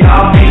 Georgia,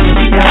 y'all.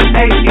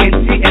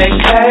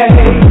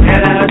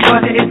 Atlanta,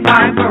 Georgia, it's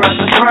time for us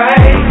to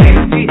pray.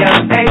 It's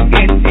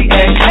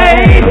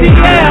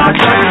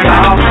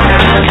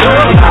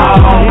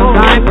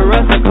time for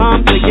us to come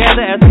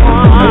together as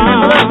one.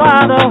 Remember the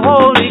Father,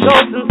 Holy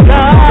Ghost, and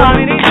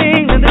Son.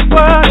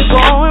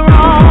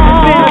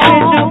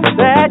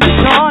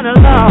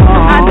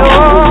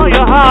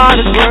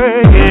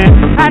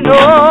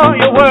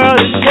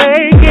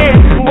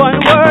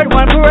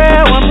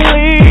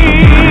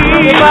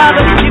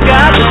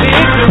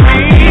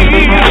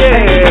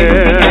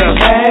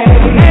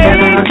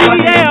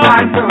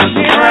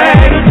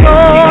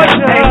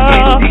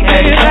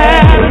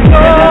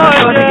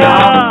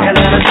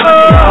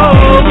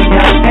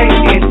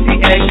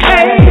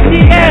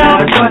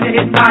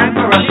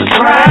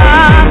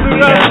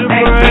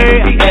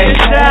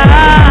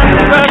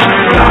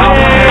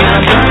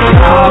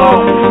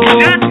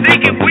 Just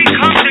think if we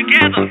come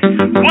together,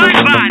 one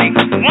body,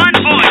 one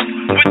voice,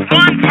 with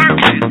one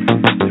purpose,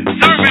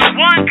 serving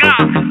one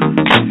God,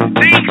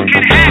 things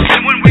can happen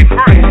when we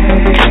pray.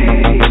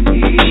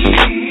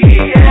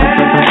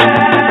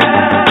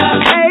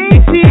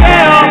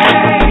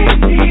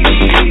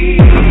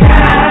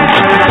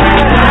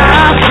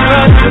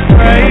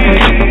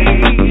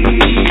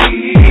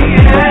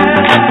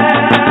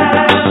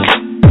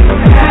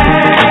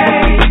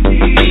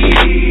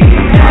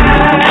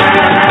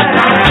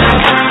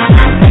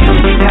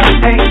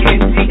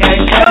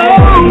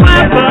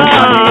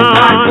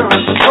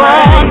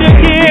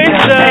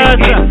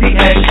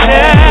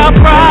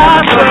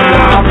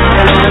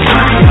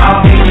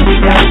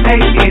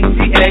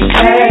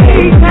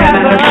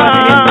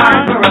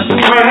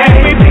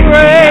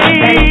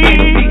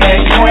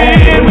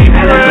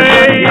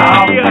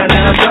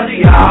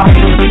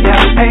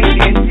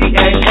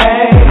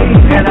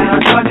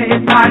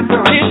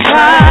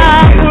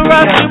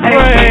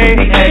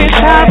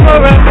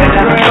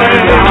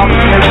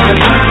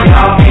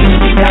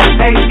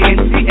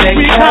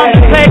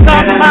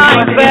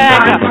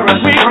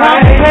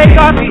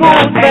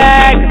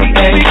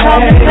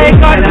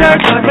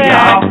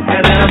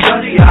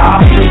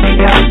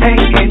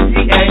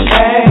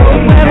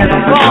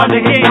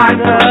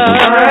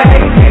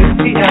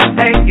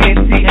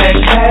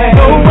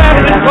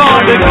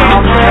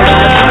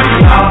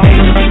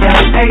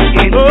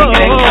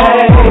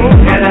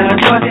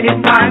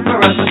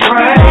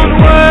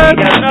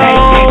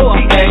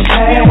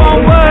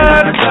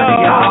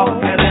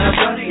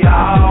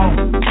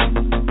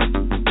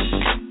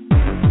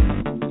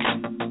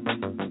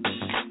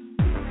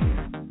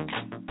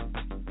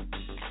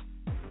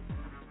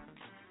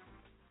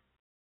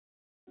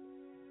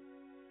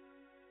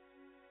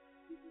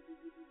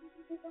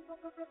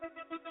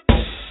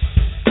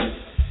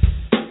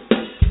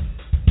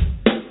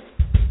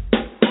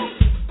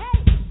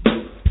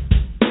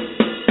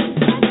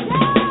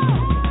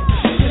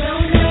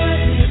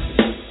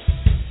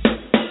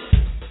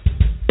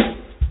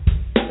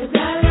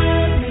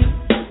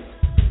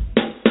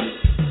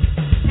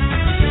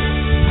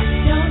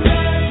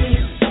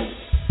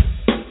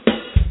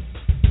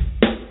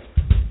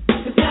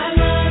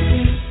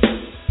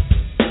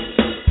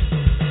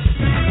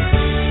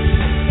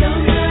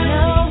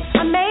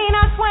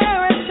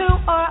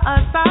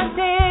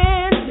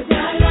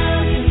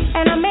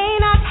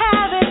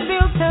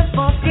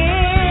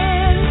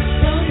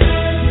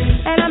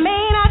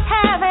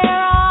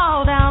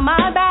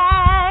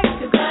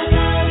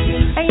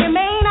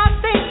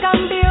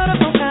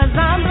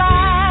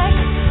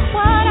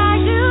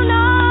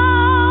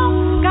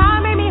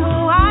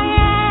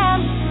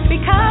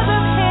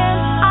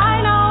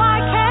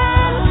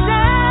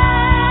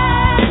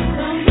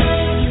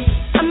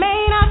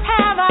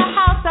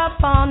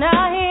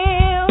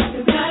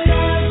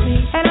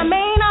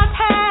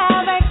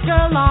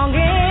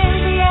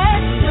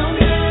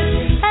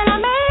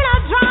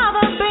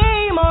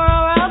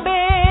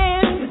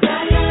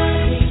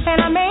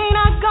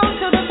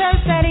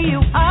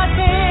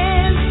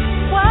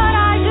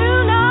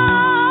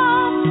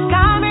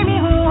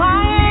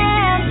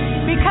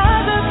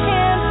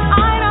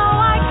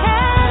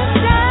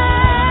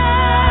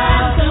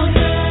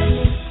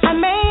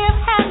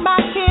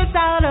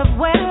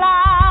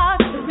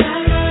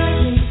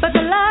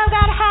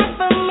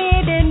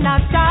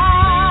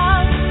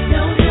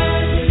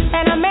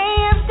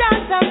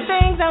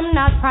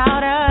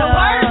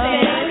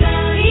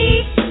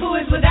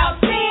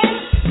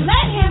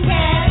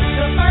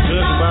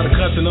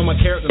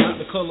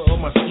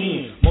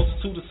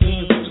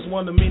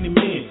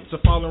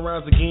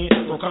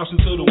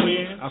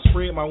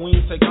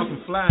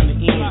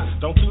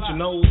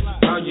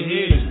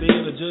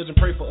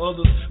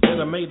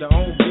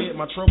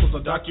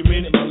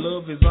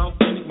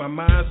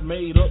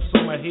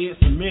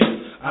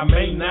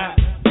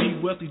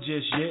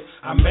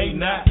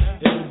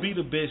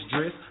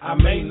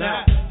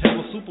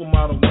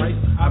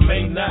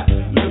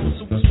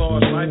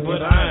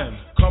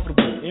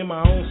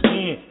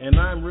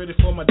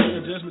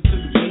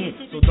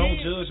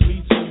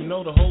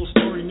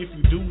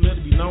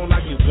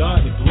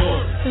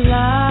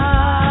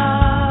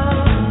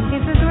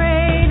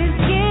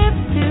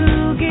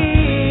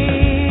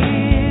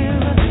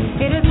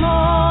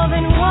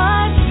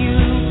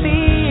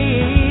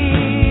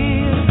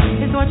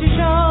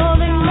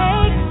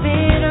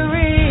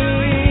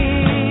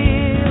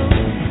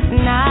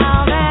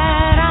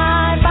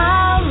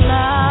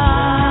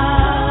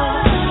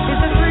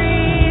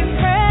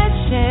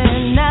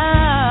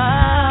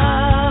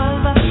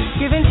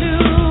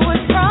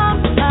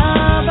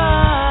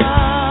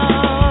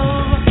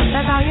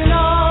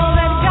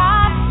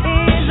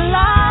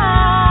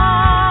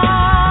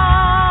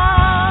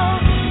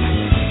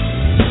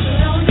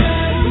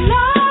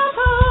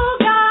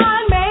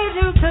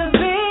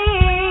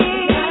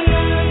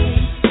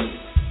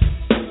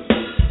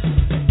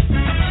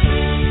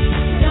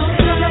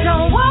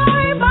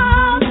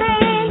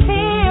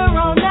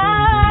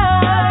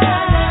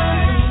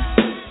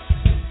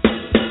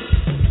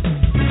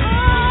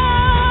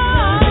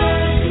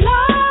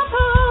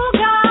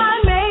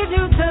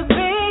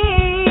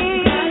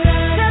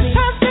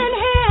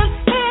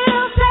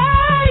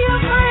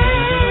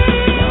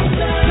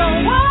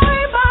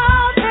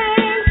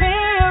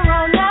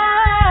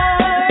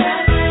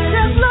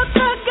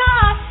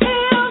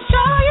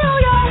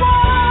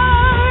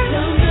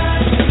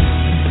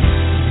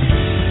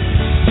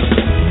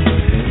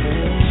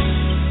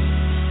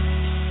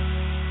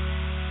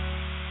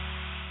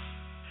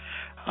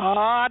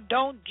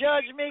 Don't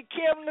Judge Me.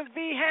 Kimberly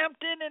V.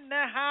 Hampton in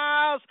the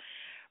house.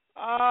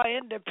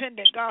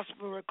 Independent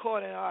gospel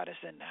recording artist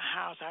in the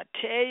house. I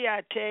tell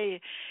you,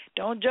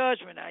 don't judge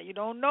me now. You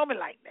don't know me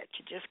like that.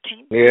 You just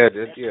can't. Yeah.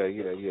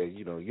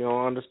 You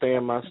don't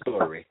understand my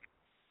story.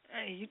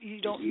 Hey,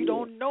 you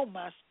don't know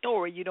my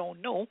story. You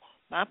don't know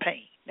my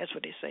pain. That's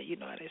what they say. You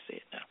know how they say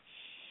it now.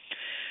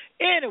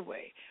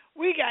 Anyway,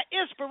 we got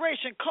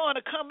Inspiration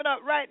Corner coming up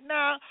right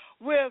now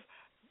with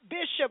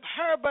Bishop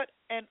Herbert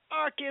and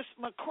Arkes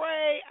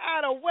McCray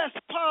out of West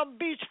Palm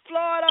Beach,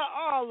 Florida,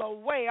 all the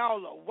way,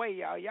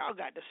 y'all. Y'all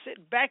got to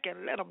sit back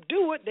and let them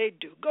do what they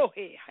do. Go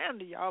ahead,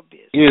 handle y'all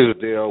business.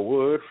 Is there a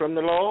word from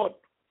the Lord?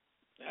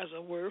 There's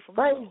a word from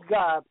Praise the Lord.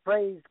 God,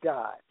 praise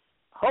God.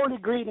 Holy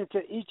greeting to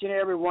each and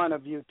every one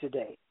of you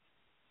today.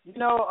 You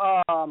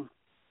know,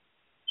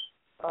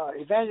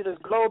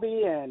 Evangelist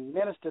Globee and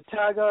Minister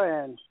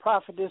Tuggle and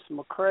Prophetess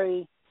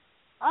McCray,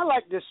 I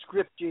like this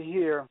scripture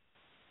here,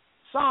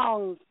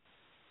 Psalm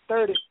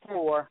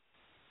 34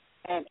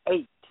 and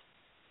 8.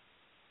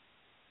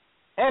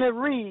 And it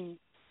reads,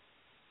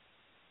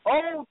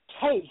 "Oh,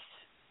 taste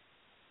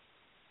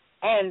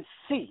and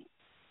see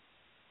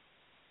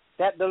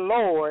that the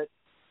Lord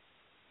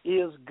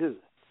is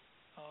good."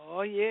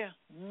 Oh, yeah.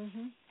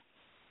 Mm-hmm.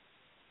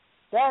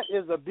 That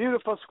is a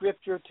beautiful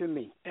scripture to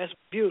me. That's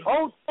beautiful.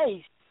 Oh,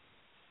 taste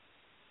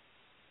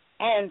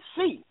and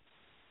see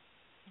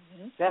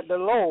that the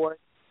Lord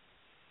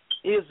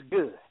is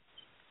good.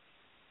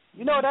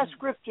 You know, that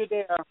scripture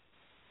there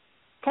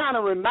kind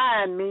of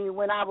remind me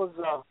when I was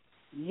a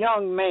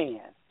young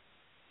man.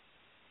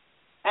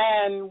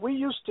 And we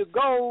used to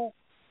go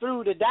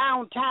through the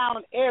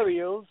downtown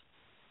areas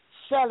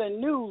selling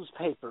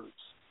newspapers.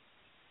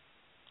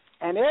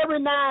 And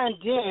every now and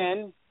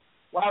then,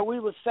 while we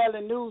were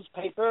selling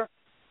newspaper,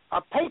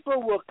 a paper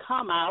would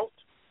come out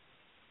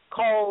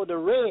called the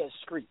Red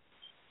Street.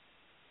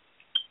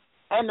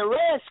 And the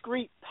Red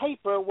Street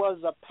paper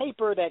was a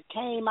paper that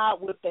came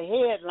out with the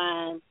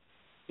headline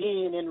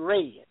being in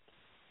red.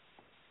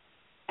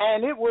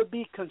 And it would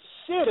be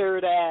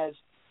considered as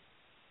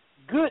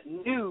good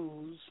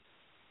news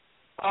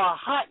or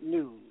hot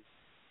news.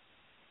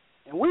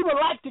 And we would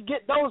like to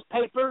get those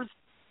papers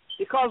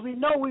because we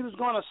know we was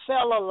going to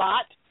sell a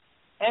lot.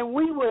 And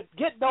we would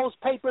get those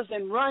papers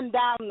and run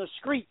down the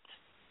streets.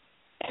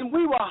 And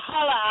we would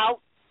holler out,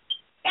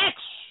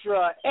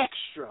 "Extra,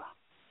 extra."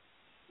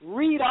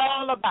 Read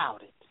all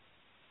about it.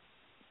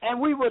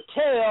 And we would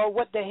tell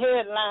what the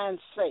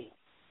headlines say.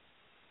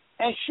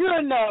 And sure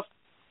enough,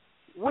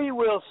 we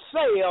will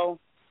sell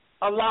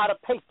a lot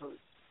of papers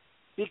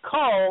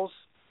because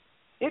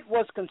it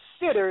was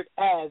considered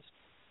as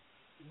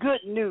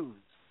good news.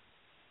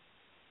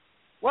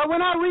 Well,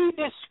 when I read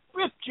this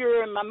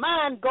scripture and my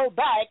mind go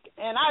back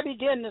and I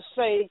begin to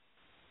say,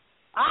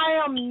 I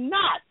am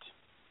not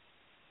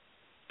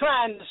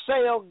trying to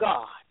sell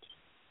God,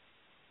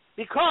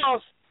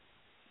 because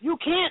you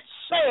can't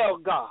sell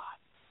God,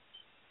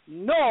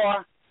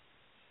 nor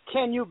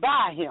can you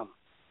buy him.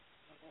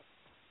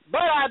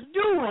 But I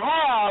do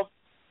have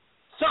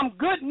some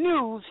good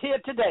news here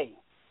today.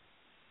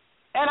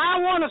 And I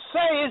want to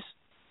say it's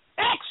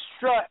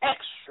extra,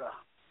 extra.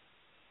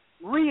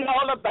 Read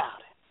all about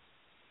it.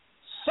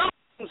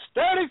 Psalms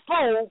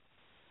 34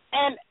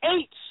 and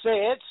 8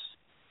 says,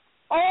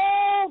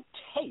 "Oh,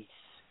 taste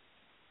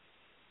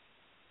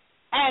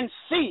and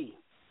see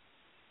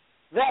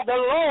that the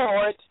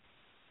Lord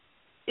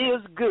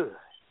is good."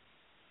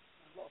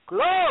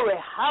 Glory,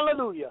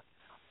 hallelujah.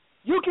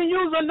 You can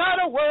use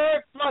another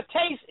word for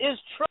taste is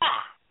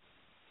try.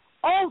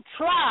 Oh,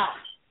 try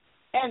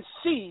and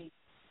see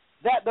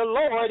that the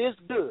Lord is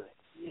good.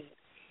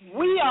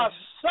 We are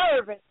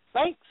serving,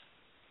 thanks,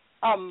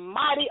 a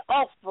mighty,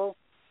 awful,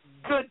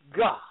 good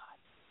God.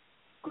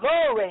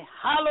 Glory,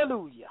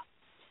 hallelujah.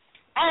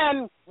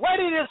 And what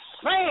it is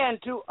saying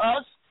to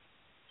us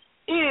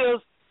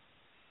is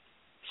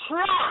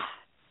try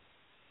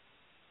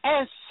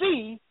and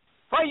see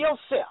for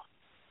yourself.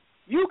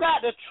 You got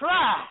to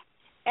try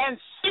and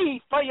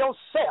see for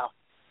yourself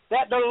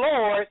that the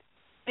Lord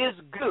is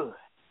good.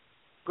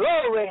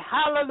 Glory,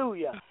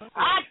 hallelujah.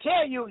 I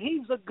tell you,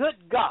 he's a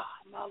good God.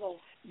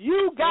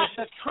 You got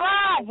to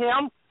try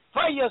him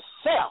for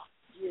yourself.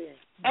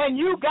 And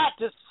you got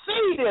to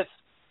see this,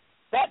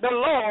 that the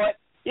Lord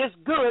is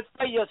good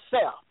for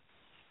yourself.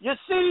 You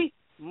see,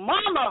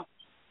 mama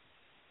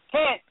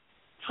can't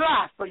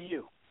try for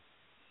you.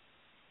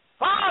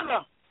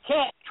 Father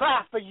can't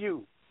try for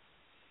you.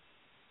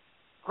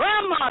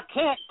 Grandma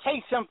can't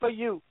taste him for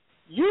you.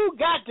 You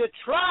got to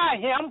try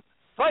him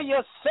for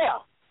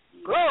yourself.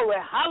 Glory,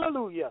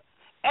 hallelujah.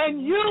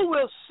 And you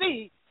will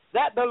see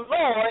that the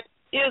Lord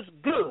is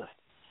good.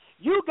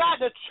 You got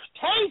to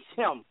taste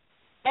him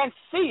and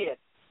see it.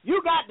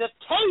 You got to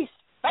taste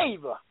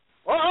favor.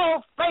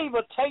 Oh,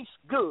 favor tastes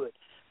good.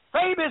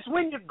 Favor is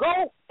when you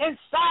go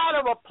inside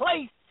of a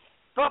place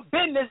for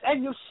business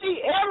and you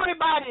see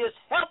everybody is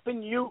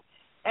helping you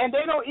and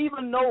they don't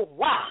even know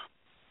why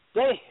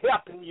they're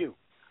helping you.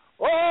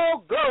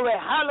 Oh, glory,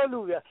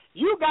 hallelujah.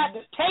 You got to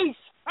taste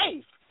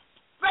faith.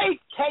 Faith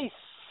tastes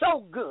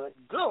so good.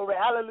 Glory,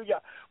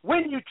 hallelujah.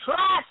 When you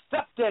try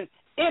something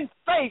in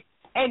faith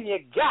and you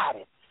got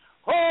it.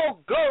 Oh,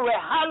 glory,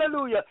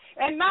 hallelujah.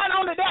 And not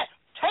only that,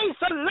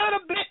 taste a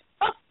little bit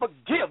of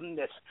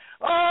forgiveness.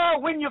 Oh,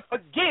 when you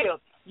forgive,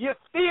 you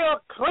feel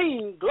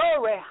clean.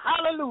 Glory,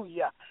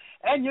 hallelujah.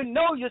 And you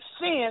know your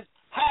sins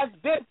has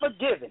been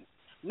forgiven.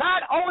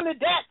 Not only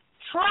that,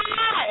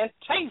 try and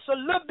taste a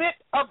little bit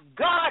of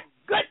God's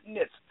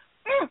goodness.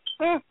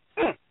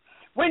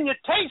 When you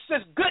taste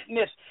this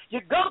goodness,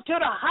 you go to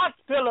the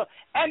hospital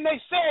and they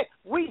say,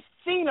 we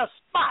seen a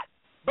spot,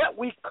 but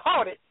we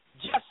caught it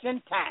just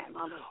in time.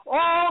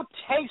 Oh,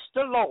 taste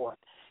the Lord.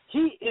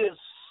 He is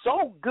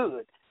so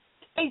good.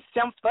 Taste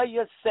him for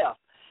yourself.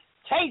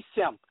 Taste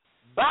him.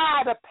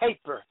 Buy the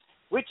paper,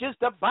 which is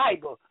the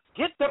Bible.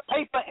 Get the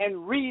paper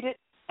and read it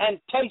and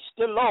taste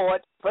the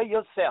Lord for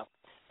yourself.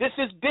 This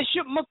is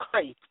Bishop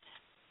McCray.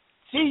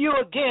 See you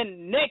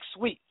again next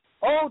week.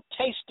 Oh,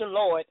 taste the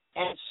Lord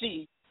and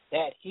see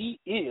that he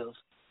is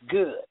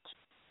good.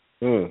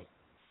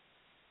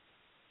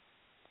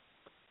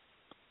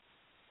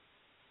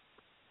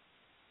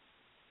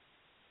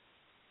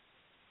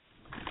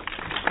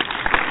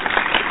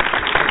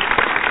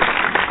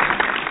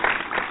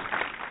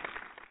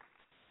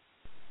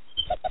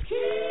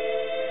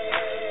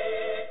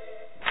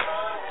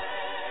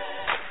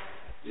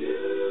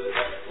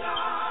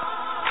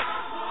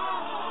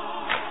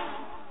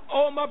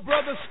 All my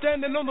brothers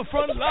standing on the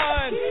front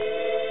line,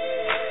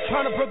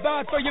 trying to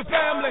provide for your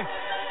family.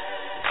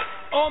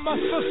 All my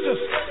sisters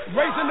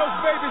raising those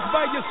babies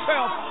by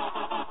yourself.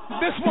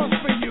 This one's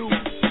for you.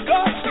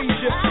 God sees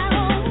you.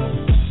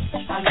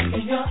 I look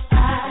in your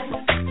eyes.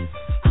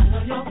 I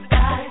know your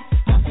fight.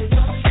 I feel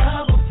your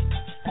trouble.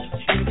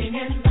 Living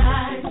in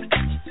lies.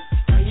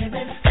 Praying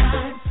this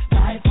time.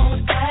 Life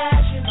won't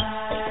pass you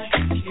by.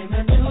 In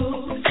the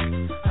news,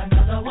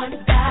 another one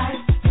died.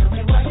 Tell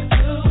me what you do.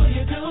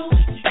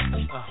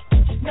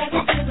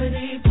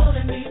 Negativity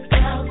pulling me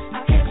down.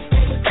 I can't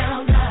stay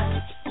down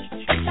now.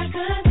 Wish I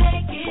could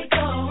make it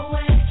go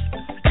away.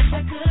 Wish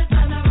I could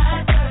find the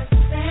right words to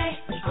say.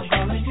 I'm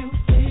calling you,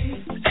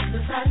 please.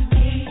 Jesus, I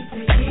need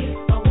to hear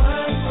a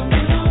word from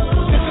you.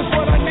 This is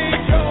what I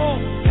need, y'all.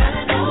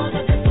 Gotta know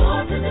that there's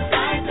more to the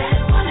sight than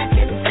what I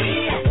can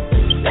see.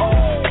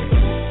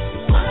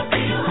 Wanna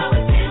feel how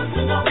it feels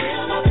to know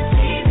real love and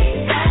see me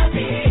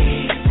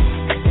happy.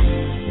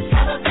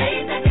 Have a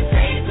faith that can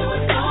save to a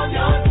soul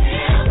your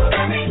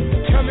temporary.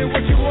 Tell me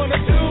what you want to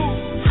do.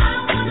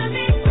 I wanna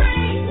be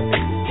free.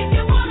 If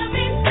you wanna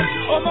be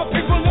free. All my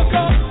people look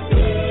up.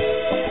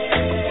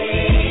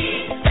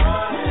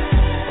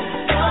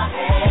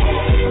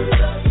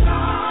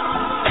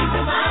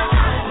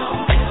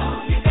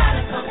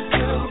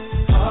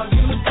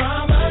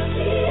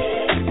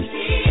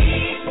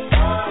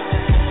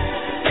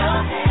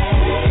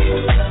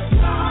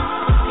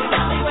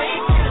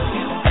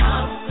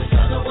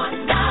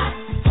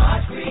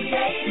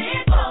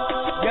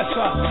 Yes,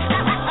 sir.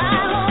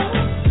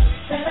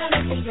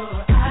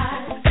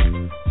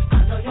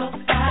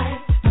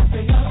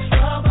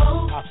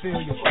 I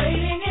feel you.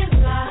 Waiting in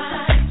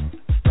line,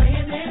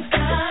 praying this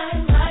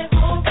time, life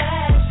won't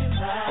pass you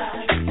by.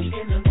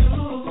 In the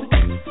news,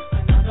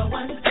 another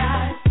one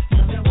died.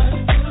 Tell me what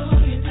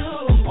you do?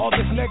 All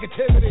this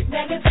negativity.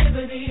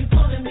 Negativity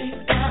pulling me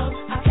down.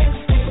 I can't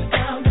stay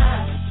down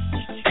now.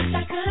 Wish I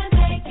could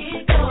make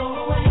it go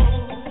away.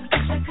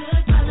 Wish I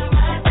could find the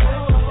right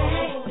words to say.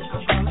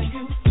 I'm calling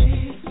you,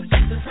 please.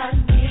 Jesus, I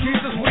need.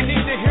 Jesus, we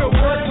need to hear a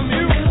word from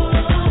you.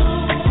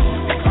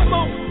 Come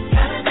on.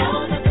 Gotta know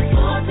that there's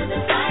more to the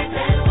sight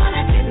than what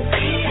I can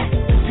see.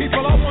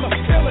 People, I want to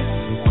feel it.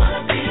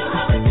 Wanna feel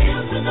how it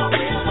feels to know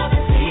real love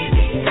and see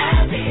me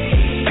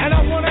happy. And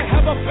I want to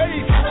have a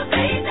faith. Have a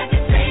faith that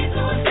can save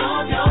to a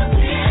soul your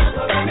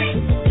temporary.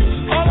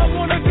 All I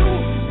want to do.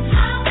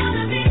 I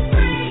wanna be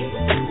free.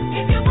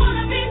 If you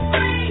wanna be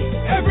free.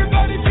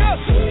 Everybody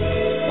just.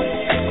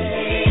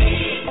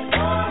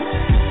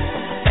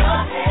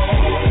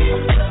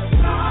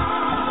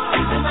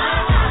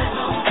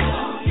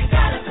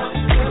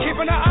 We're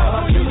keeping our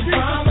eyes on you,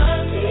 Jesus.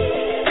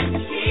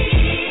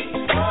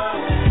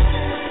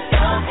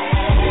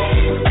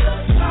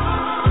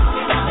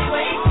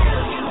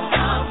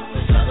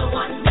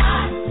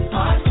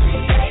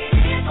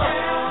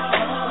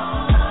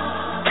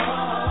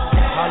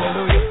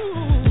 Hallelujah.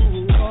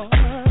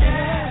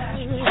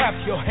 Clap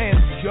your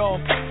hands, y'all.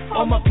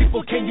 All my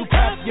people, can you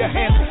clap your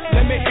hands?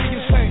 Let me hear you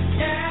say.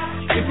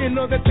 If you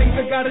know that things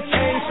have got to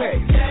change,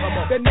 say.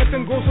 That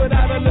nothing goes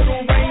without a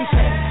little rain,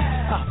 say.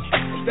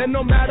 That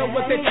no matter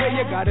what they tell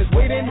you, God is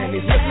waiting and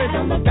he's listening.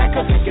 Don't look back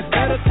 'cause it gets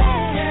better.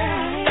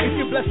 If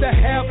you're blessed to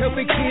have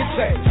healthy kids,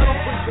 say.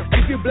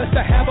 If you're blessed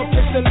to have a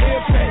place to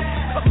live, say.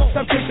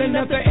 Stop chasing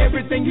after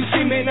everything you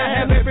see. May not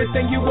have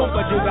everything you want,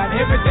 but you got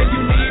everything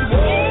you need.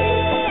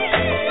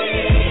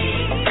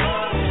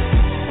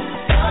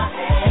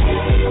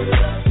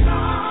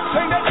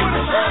 Sing that with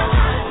us,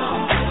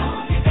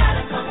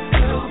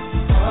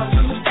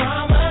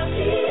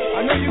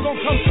 I know you're going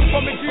to come through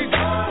for me, Jesus.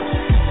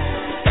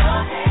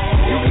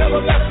 You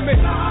never left me.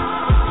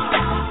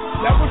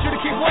 That was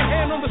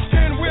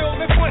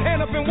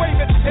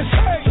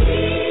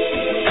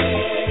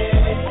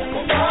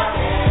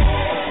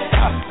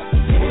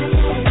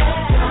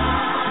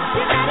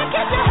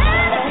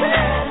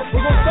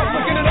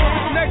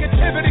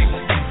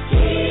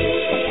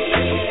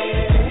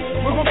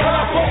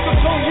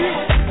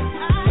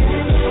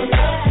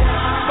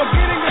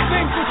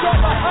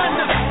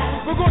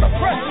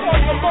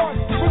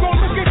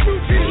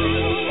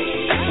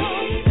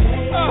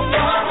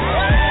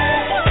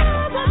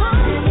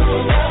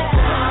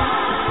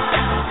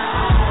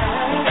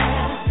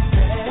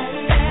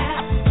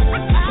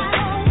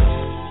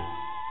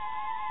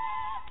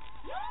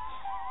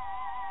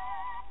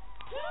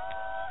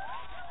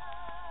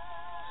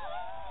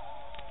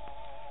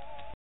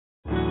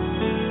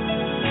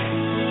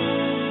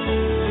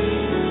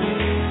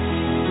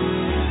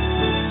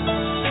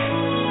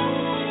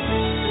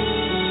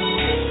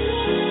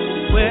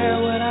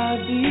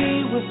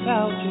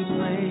without your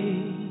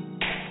grace?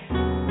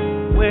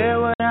 Where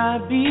would I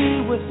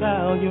be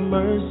without your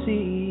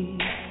mercy?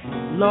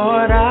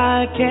 Lord,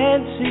 I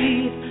can't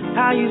see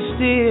how you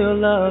still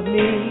love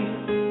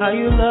me, how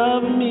you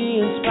love me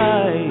in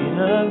spite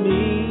of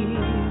me,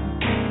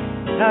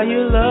 how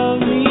you love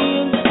me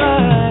in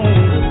spite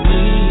of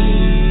me.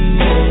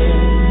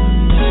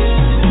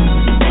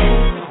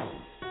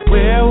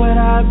 Where would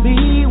I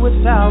be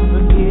without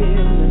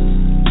forgiveness?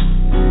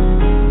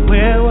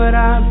 Where would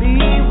I be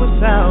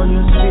without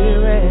your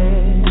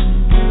spirit?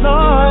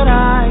 Lord,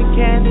 I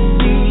can't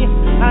see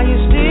how you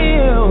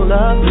still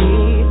love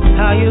me,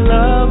 how you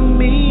love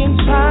me in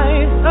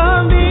spite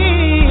of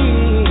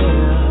me,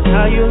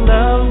 how you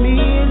love me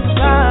in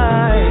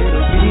spite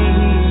of me.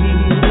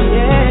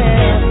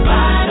 Yeah.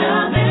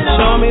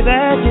 Show me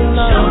that you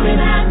love me.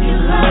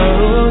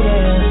 Oh, yeah.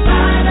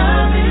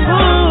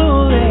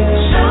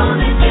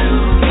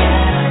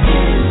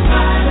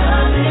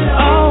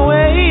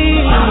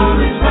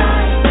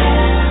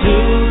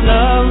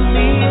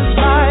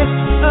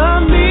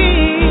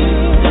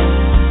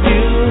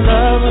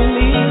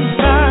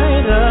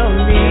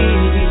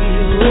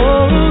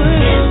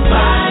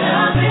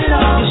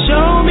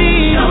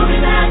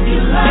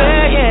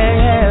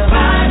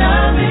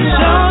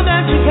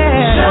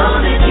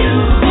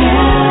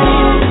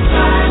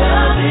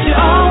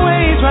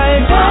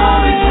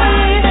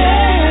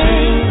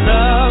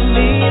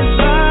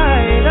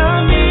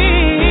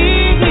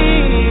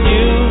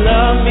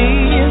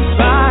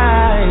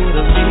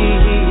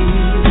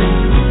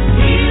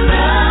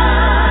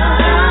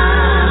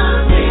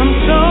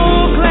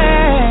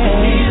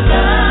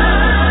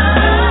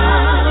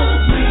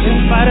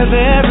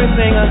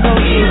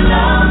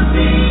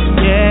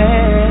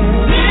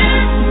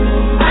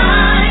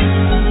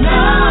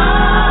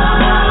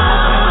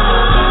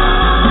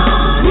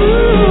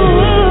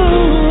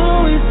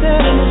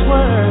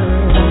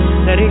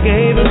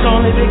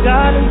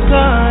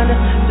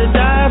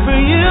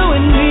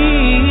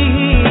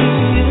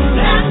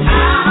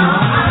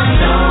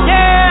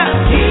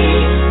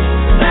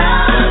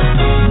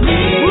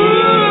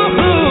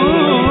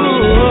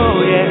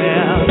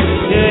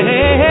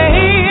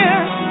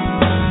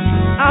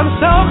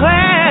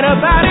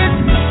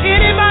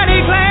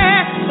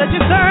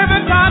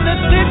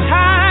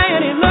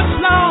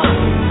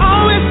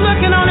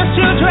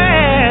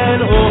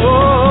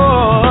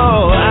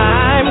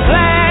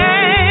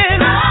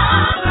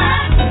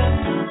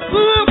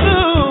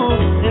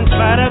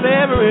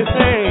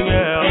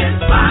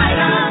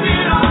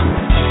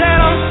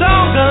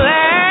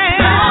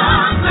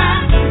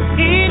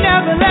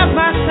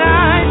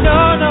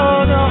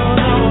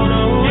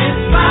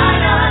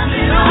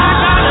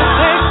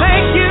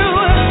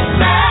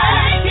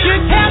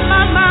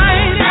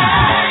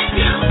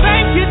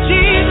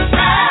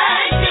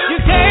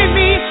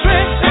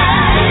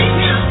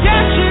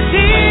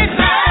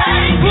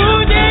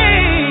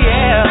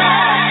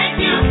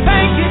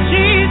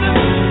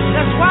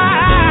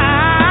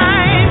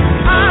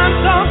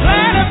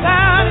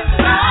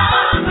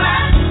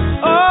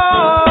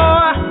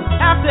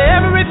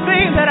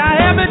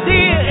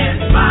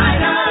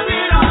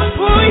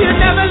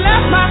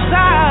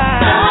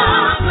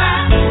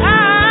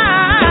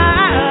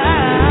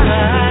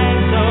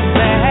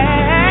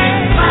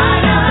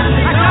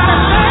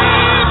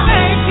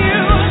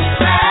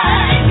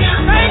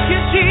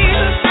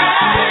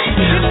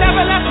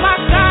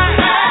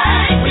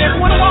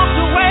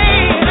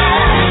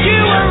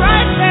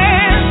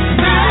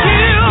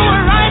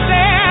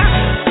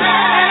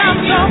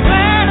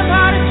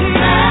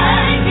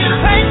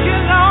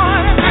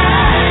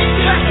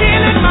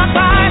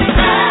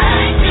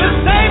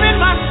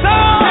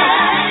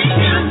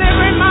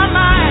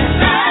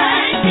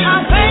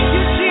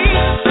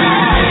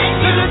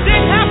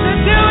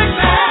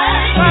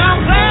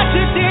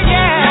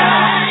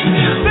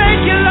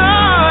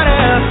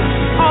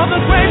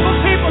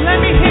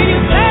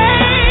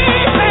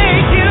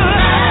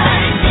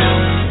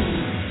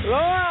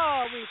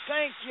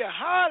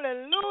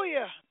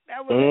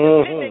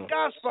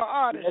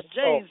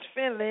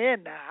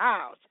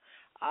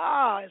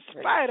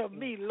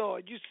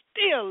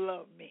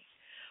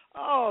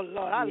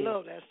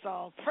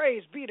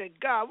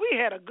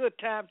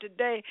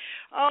 Today.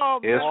 Oh,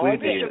 yes, we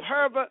Bishop did.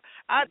 Herbert,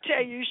 I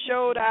tell you,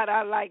 showed out.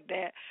 I like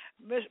that.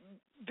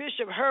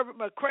 Bishop Herbert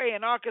McCray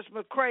and Arkes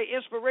McCray,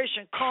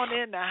 Inspiration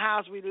Corner in the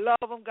house. We love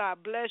them.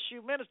 God bless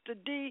you. Minister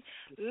D,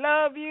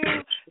 love you.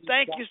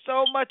 Thank you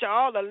so much to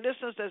all the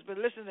listeners that's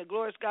been listening to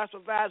Glorious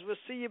Gospel Vibes. We'll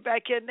see you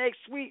back here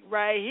next week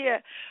right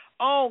here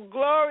on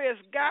Glorious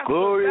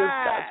Gospel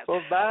Vibes.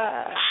 Gospel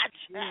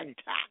Vibes.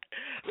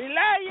 We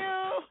love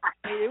you.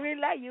 We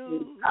love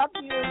you. Love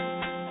you.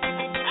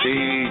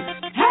 Peace.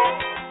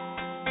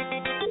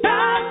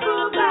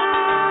 Gospel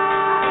Vibes.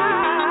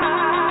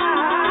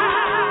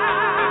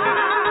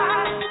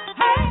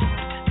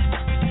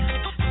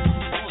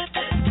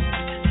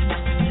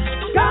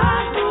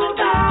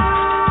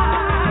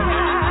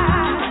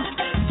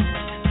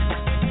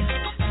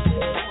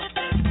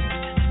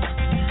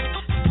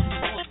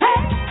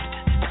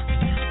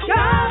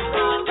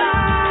 Gospel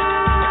Vibes.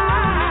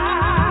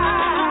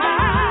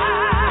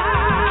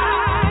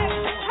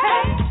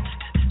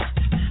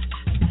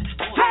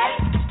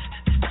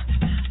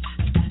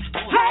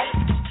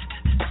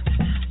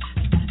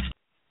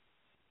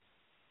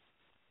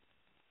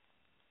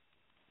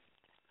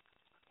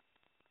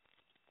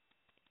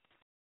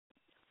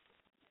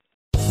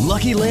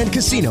 Lucky Land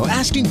Casino,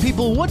 asking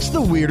people, what's the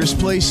weirdest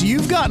place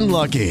you've gotten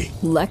lucky?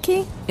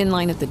 Lucky? In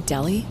line at the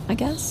deli, I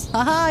guess?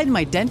 Aha, in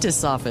my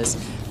dentist's office.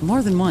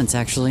 More than once,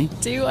 actually.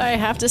 Do I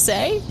have to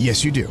say?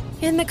 Yes, you do.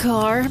 In the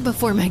car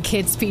before my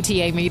kids'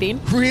 PTA meeting.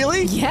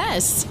 Really?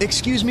 Yes.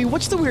 Excuse me,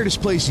 what's the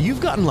weirdest place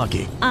you've gotten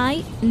lucky?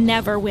 I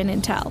never win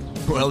and tell.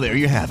 Well, there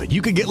you have it.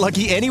 You can get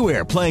lucky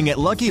anywhere, playing at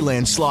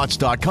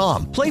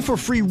LuckyLandSlots.com. Play for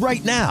free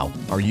right now.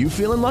 Are you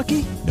feeling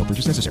lucky? No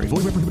purchase necessary.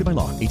 Void where prohibited by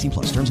law. 18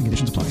 plus. Terms and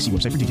conditions apply. See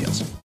website for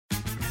details.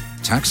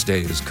 Tax day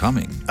is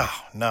coming. Oh,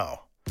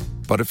 no.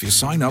 But if you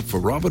sign up for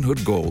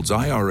Robinhood Gold's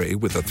IRA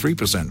with a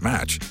 3%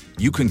 match,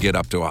 you can get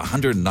up to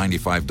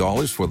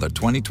 $195 for the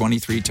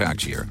 2023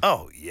 tax year.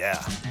 Oh, yeah.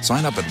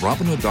 Sign up at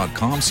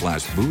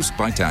Robinhood.com/boost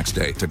by tax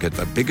day to get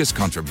the biggest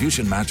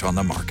contribution match on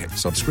the market.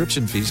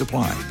 Subscription fees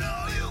apply.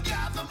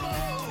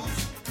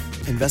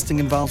 Investing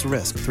involves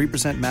risk.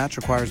 3% match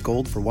requires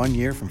gold for 1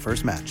 year from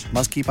first match.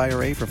 Must keep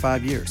IRA for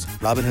 5 years.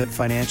 Robinhood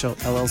Financial,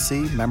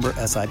 LLC, member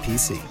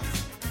SIPC.